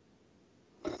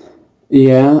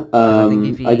 Yeah, I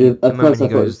think if the moment he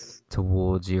goes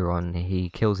towards Euron, he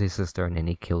kills his sister and then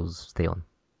he kills Theon.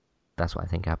 That's what I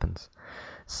think happens.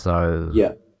 So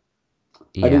yeah.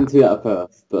 I didn't see that at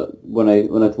first, but when I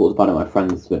talked about it with my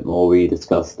friends a bit more, we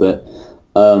discussed it.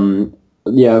 When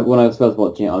I was first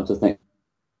watching it, I was just thinking,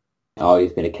 oh,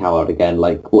 he's been a coward again.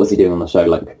 Like, what's he doing on the show?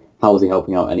 Like, how is he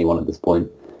helping out anyone at this point?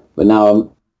 But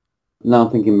now I'm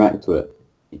thinking back to it,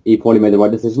 he probably made the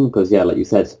right decision because, yeah, like you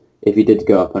said, if he did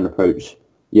go up and approach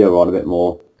Euron a bit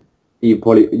more,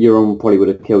 Euron probably would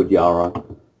have killed Yara,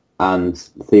 and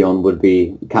Theon would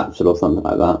be captured or something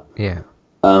like that. Yeah.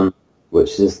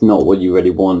 Which is not what you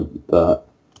really want, but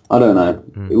I don't know.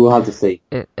 We'll have to see.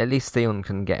 At least Theon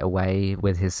can get away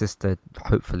with his sister,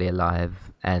 hopefully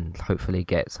alive, and hopefully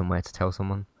get somewhere to tell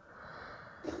someone.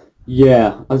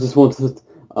 Yeah, I just wanted.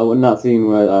 In that scene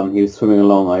where he was swimming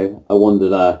along, I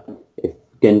wondered if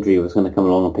Gendry was going to come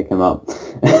along and pick him up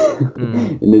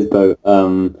in his boat.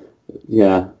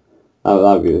 Yeah, that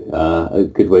would be a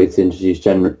good way to introduce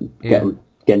get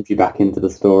Gendry back into the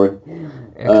story.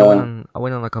 Yeah, I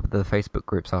went on a couple of the Facebook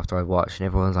groups after I watched, and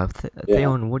everyone's like,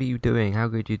 Theon, what are you doing? How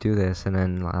could you do this? And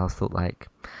then I thought, like,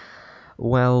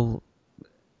 well,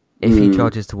 if he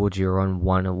charges towards Euron,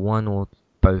 one or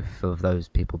both of those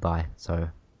people die. So,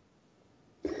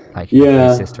 like,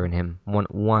 his sister and him, one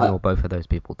or both of those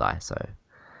people die. So,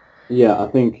 yeah, I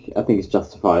think it's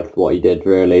justified for what he did,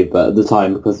 really. But at the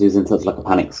time, because he was in such like a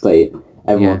panic state,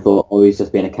 everyone thought, oh, he's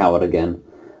just being a coward again.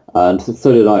 And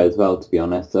so did I as well, to be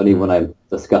honest. Only when I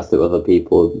discussed it with other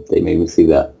people, they made me see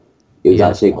that it was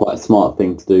actually quite a smart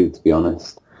thing to do, to be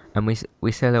honest. And we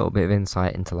see a little bit of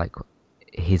insight into like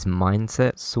his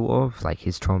mindset, sort of. Like,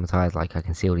 he's traumatized. Like, I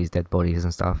can see all these dead bodies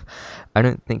and stuff. I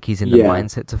don't think he's in the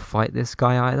mindset to fight this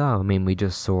guy either. I mean, we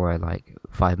just saw a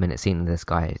 5-minute scene of this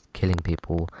guy killing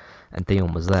people, and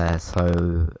Theon was there.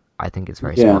 So I think it's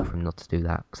very smart for him not to do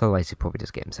that, because otherwise he'd probably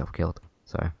just get himself killed.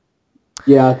 So.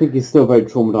 Yeah, I think he's still very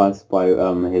traumatized by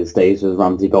his days with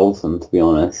Ramsay Bolton, to be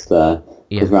honest.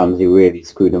 Because Ramsay really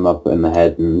screwed him up in the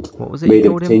head and what was it made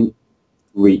him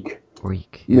Reek.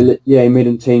 Reek. Yeah. He made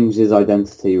him change his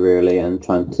identity really, and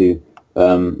trying to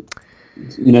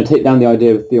take down the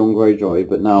idea of Theon Greyjoy.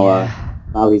 But now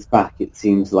he's back. It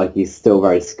seems like he's still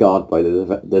very scarred by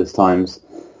those times.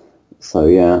 So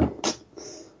yeah,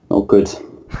 not good.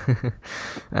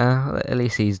 At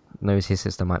least he knows his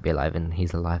sister might be alive, and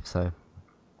he's alive. So.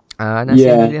 And that's the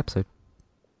end of the episode.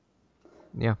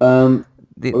 Yeah. The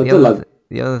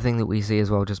other thing that we see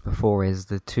as well just before is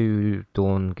the two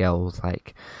Dorne girls.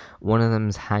 Like, one of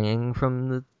them's hanging from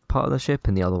the part of the ship,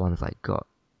 and the other one's like got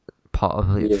part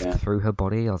of it through her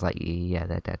body. I was like, yeah,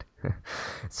 they're dead.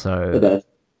 So. They're dead.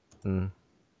 And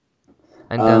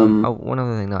one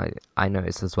other thing that I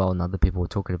noticed as well, and other people were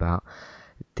talking about,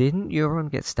 didn't Euron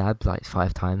get stabbed like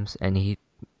 5 times, and he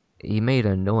made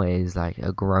a noise, like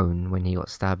a groan, when he got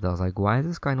stabbed. I was like, why is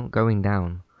this guy not going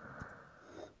down?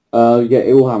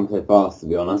 It all happened so fast, to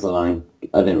be honest, and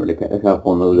I didn't really pick up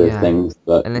on all those things.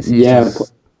 But unless he's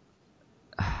just,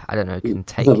 I don't know, can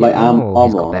take it, like or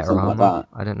he's got better armor. Like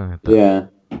I don't know. But... Yeah.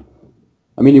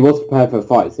 I mean, he was prepared for a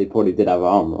fight, so he probably did have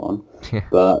armor on. Yeah.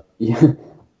 But,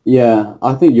 yeah,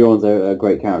 I think Euron's a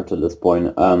great character at this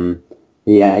point.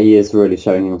 He is really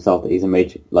showing himself that he's a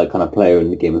major, like, kind of player in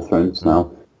the Game of Thrones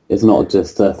now. It's not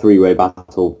just a 3-way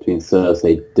battle between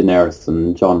Cersei, Daenerys,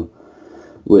 and Jon,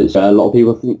 which a lot of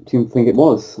people think it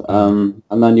was. And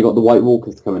then you got the White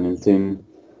Walkers coming in soon,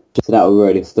 so that will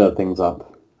really stir things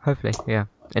up. Hopefully, yeah,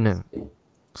 in a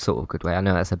sort of good way. I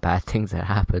know that's a bad thing that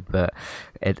happened, but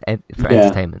for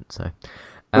entertainment. So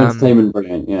entertainment,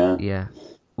 brilliant. Yeah. Yeah.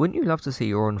 Wouldn't you love to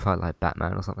see Euron fight like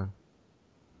Batman or something?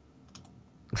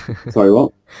 Sorry,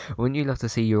 what? Wouldn't you love to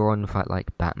see Euron fight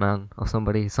like Batman or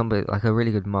somebody like a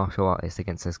really good martial artist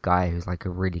against this guy who's like a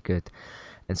really good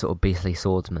and sort of beastly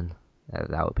swordsman?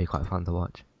 That would be quite fun to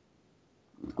watch.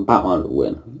 Batman would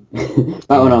win.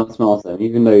 Batman outsmarts him,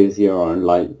 even though he's Euron.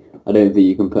 Like, I don't think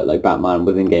you can put like Batman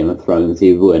within Game of Thrones.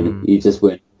 He would win. You just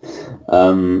win.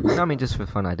 I mean, just for a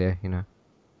fun idea, you know.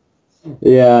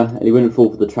 Yeah, and he wouldn't fall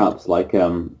for the traps like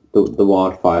the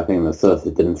wildfire thing that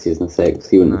Cersei did in season 6.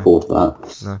 He wouldn't fall for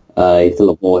that. No. He's a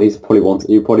lot more. He'd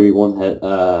probably be one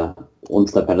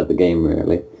step ahead of the game,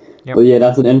 really. Yep. But yeah,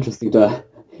 that's an interesting to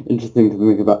think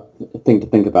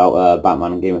about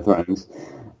Batman and Game of Thrones.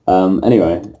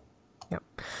 Anyway. Yep.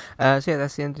 So yeah,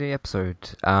 that's the end of the episode.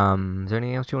 Is there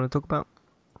anything else you want to talk about?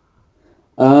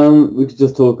 We could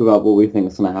just talk about what we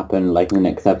think is going to happen, like in the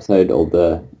next episode or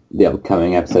the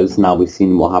upcoming episodes. Now we've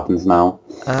seen what happens now.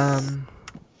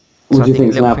 So I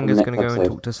think Littlefinger's going to go and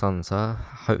talk to Sansa.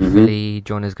 Hopefully,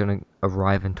 Jon is going to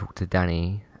arrive and talk to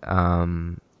Dany.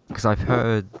 Because I've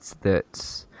heard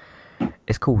that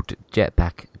it's called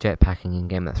jetpacking in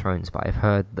Game of Thrones, but I've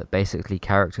heard that basically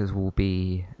characters will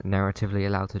be narratively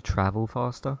allowed to travel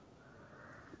faster.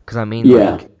 Because I mean,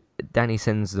 like, Dany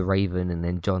sends the Raven, and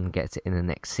then Jon gets it in the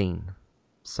next scene.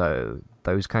 So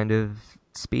those kind of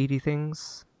speedy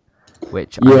things.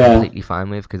 Which I'm completely fine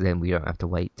with, because then we don't have to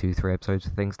wait 2-3 episodes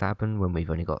for things to happen when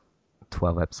we've only got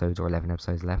 12 episodes or 11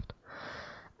 episodes left.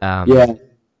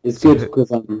 It's good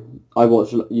because I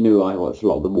watch a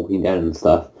lot of The Walking Dead and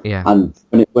stuff. Yeah. And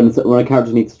when a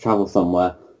character needs to travel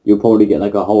somewhere, you'll probably get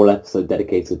like a whole episode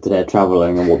dedicated to their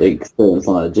traveling and what they experience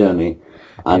on that journey.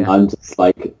 And I'm just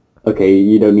like, okay,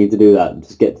 you don't need to do that.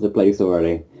 Just get to the place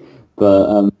already.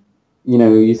 But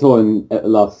you saw in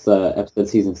last episode,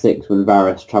 season 6, when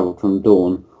Varys travelled from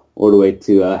Dawn all the way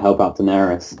to help out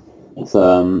Daenerys.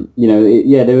 So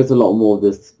there was a lot more of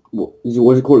this. What do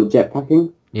you call it?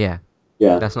 Jetpacking? Yeah.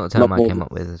 Yeah. That's not a term I came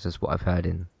up with. It's just what I've heard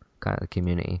in kind of the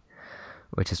community,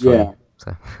 which is funny. Yeah.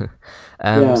 So,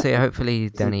 so yeah, hopefully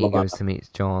Danny goes to meet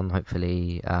Jon.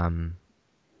 Hopefully,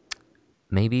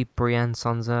 maybe Brienne,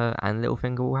 Sansa, and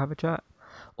Littlefinger will have a chat,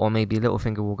 or maybe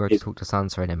Littlefinger will go to talk to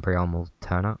Sansa, and then Brienne will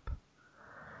turn up.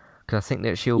 Because I think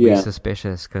that she'll be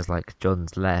suspicious because like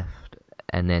Jon's left,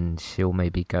 and then she'll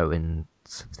maybe go and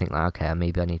think like, okay,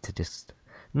 maybe I need to just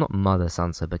not mother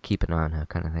Sansa, but keep an eye on her,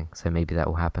 kind of thing. So maybe that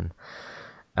will happen.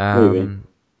 Maybe.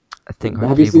 I think.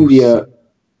 Have you seen the?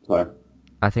 Sorry.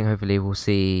 I think hopefully we'll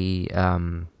see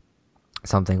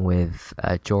something with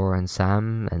Jorah and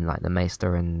Sam and like the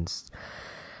Maester, and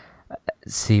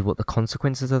see what the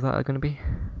consequences of that are going to be.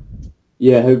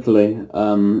 Yeah, hopefully.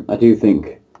 I do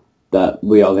think that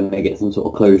we are going to get some sort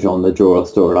of closure on the Jorah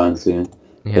storyline soon.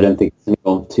 Yeah. I don't think it's going to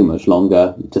go on too much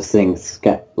longer. Just seeing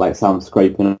like Sam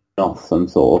scraping off some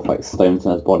sort of like stones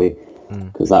in his body,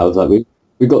 because that was like we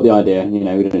got the idea. We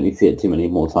don't need to see it too many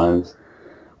more times.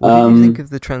 What did you think of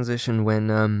the transition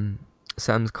when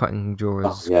Sam's cutting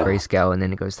Jorah's grayscale and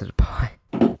then it goes to the pie?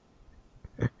 I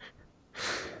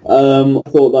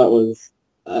thought that was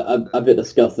a bit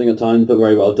disgusting at times, but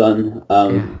very well done.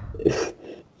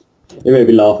 It made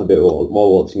me laugh a bit while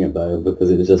watching it though,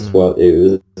 because it was just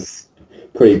it was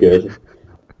pretty good.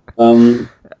 Have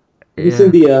you seen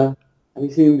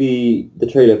the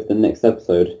trailer for the next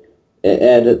episode? It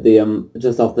aired at the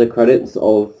just after the credits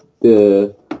of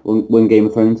the when Game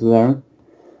of Thrones was airing.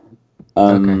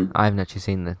 Okay, I haven't actually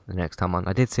seen the next time on.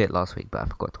 I did see it last week, but I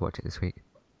forgot to watch it this week.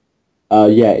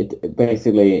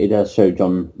 It does show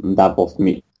Jon and Davos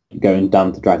going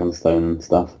down to Dragonstone and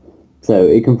stuff. So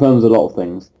it confirms a lot of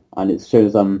things, and it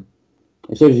shows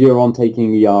Euron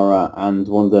taking Yara and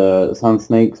one of the Sand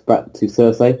Snakes back to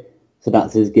Cersei. So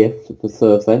that's his gift for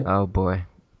Cersei. Oh boy.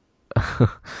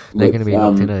 They're going to be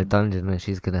locked in a dungeon and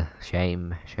she's going to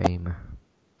shame.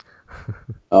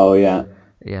 Oh yeah.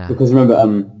 Yeah. Because remember,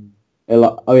 and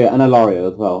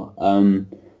Ellaria as well.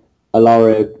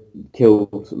 Ellaria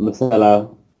killed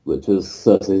Myrcella, which was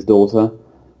Cersei's daughter.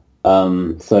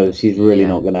 So she's really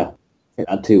not going to hit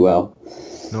that too well.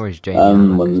 Nor is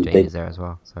Jaime. Jaime is there as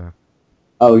well. So.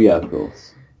 Oh yeah, of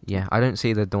course. Yeah, I don't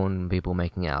see the Dawn people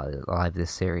making it out alive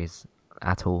this series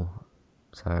at all.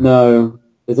 So. No.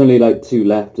 There's only like 2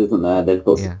 left, isn't there? They've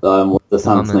got the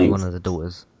Sand Snakes. One of the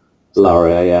daughters.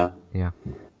 Laria, yeah. Yeah.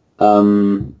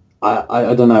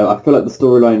 I don't know. I feel like the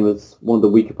storyline was one of the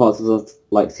weaker parts of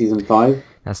like season 5.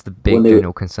 That's the big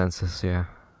general consensus, yeah.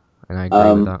 And I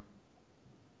agree with that.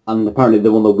 And apparently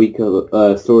they're one of the weaker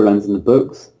storylines in the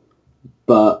books.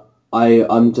 But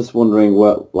I'm just wondering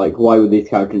why were these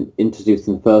characters introduced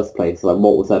in the first place? Like,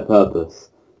 what was their purpose?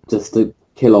 Just to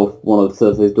kill off one of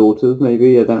Cersei's daughters,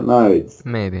 maybe? I don't know. It's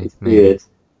weird.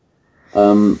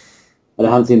 I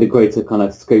haven't seen the greater kind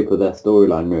of scope of their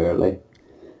storyline, really.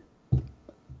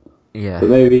 Yeah. But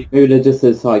maybe they're just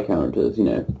as side characters,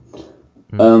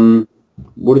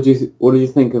 What did you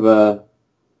think of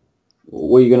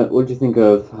what do you think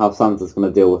of how Sansa's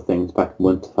gonna deal with things back in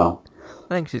Winterfell?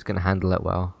 I think she's gonna handle it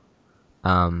well.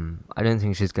 I don't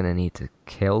think she's gonna need to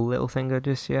kill Littlefinger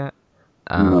just yet.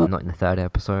 No. Not in the 3rd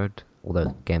episode,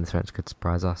 although Game of Thrones could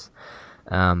surprise us.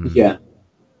 Yeah.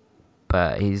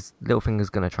 But Littlefinger's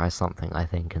gonna try something, I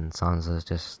think, and Sansa's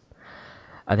just...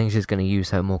 I think she's gonna use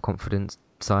her more confident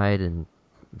side and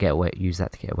use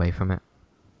that to get away from it.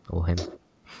 Or him.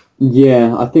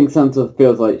 Yeah, I think Sansa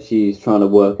feels like she's trying to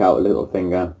work out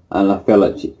Littlefinger, and I feel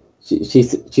like she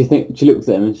looks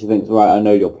at him and she thinks, right, I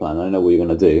know your plan, I know what you're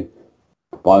gonna do.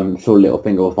 But I'm sure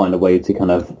Littlefinger will find a way to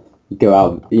kind of go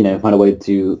out, find a way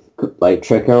to like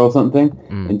trick her or something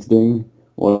into doing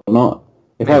or not.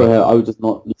 If I were her, I would just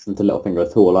not listen to Littlefinger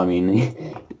at all. I mean,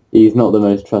 he's not the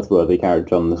most trustworthy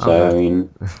character on the show. I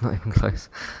mean, not even close.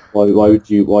 Why would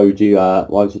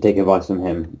you take advice from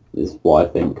him? Is what I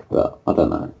think, but I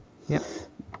don't know. Yep.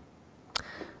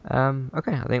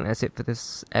 Okay, I think that's it for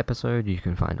this episode. You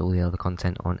can find all the other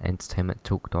content on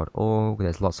entertainmenttalk.org.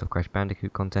 There's lots of Crash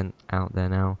Bandicoot content out there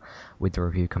now, with the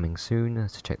review coming soon,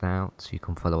 so check that out. So you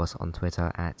can follow us on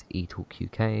Twitter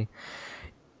 @eTalkUK.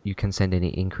 You can send any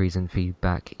inquiries and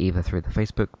feedback either through the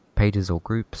Facebook pages or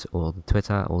groups, or the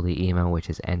Twitter, or the email, which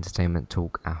is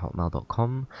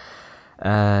entertainmenttalk@hotmail.com.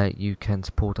 You can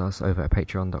support us over at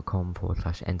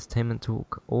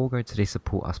patreon.com/entertainmenttalk, or go to the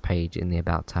support us page in the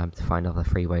About tab to find other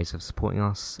free ways of supporting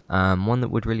us. One that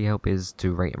would really help is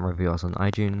to rate and review us on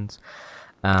iTunes.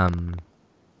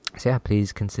 So yeah,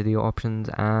 please consider your options,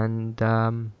 and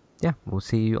yeah, we'll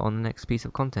see you on the next piece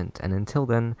of content. And until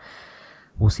then,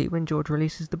 we'll see when George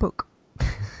releases the book.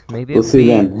 Maybe it'll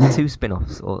be 2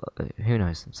 spin-offs, or who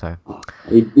knows. So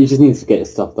he just needs to get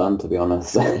his stuff done, to be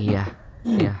honest. yeah.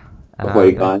 Before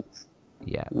you guys.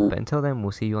 Yeah, but until then,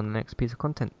 we'll see you on the next piece of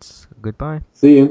content. Goodbye. See you.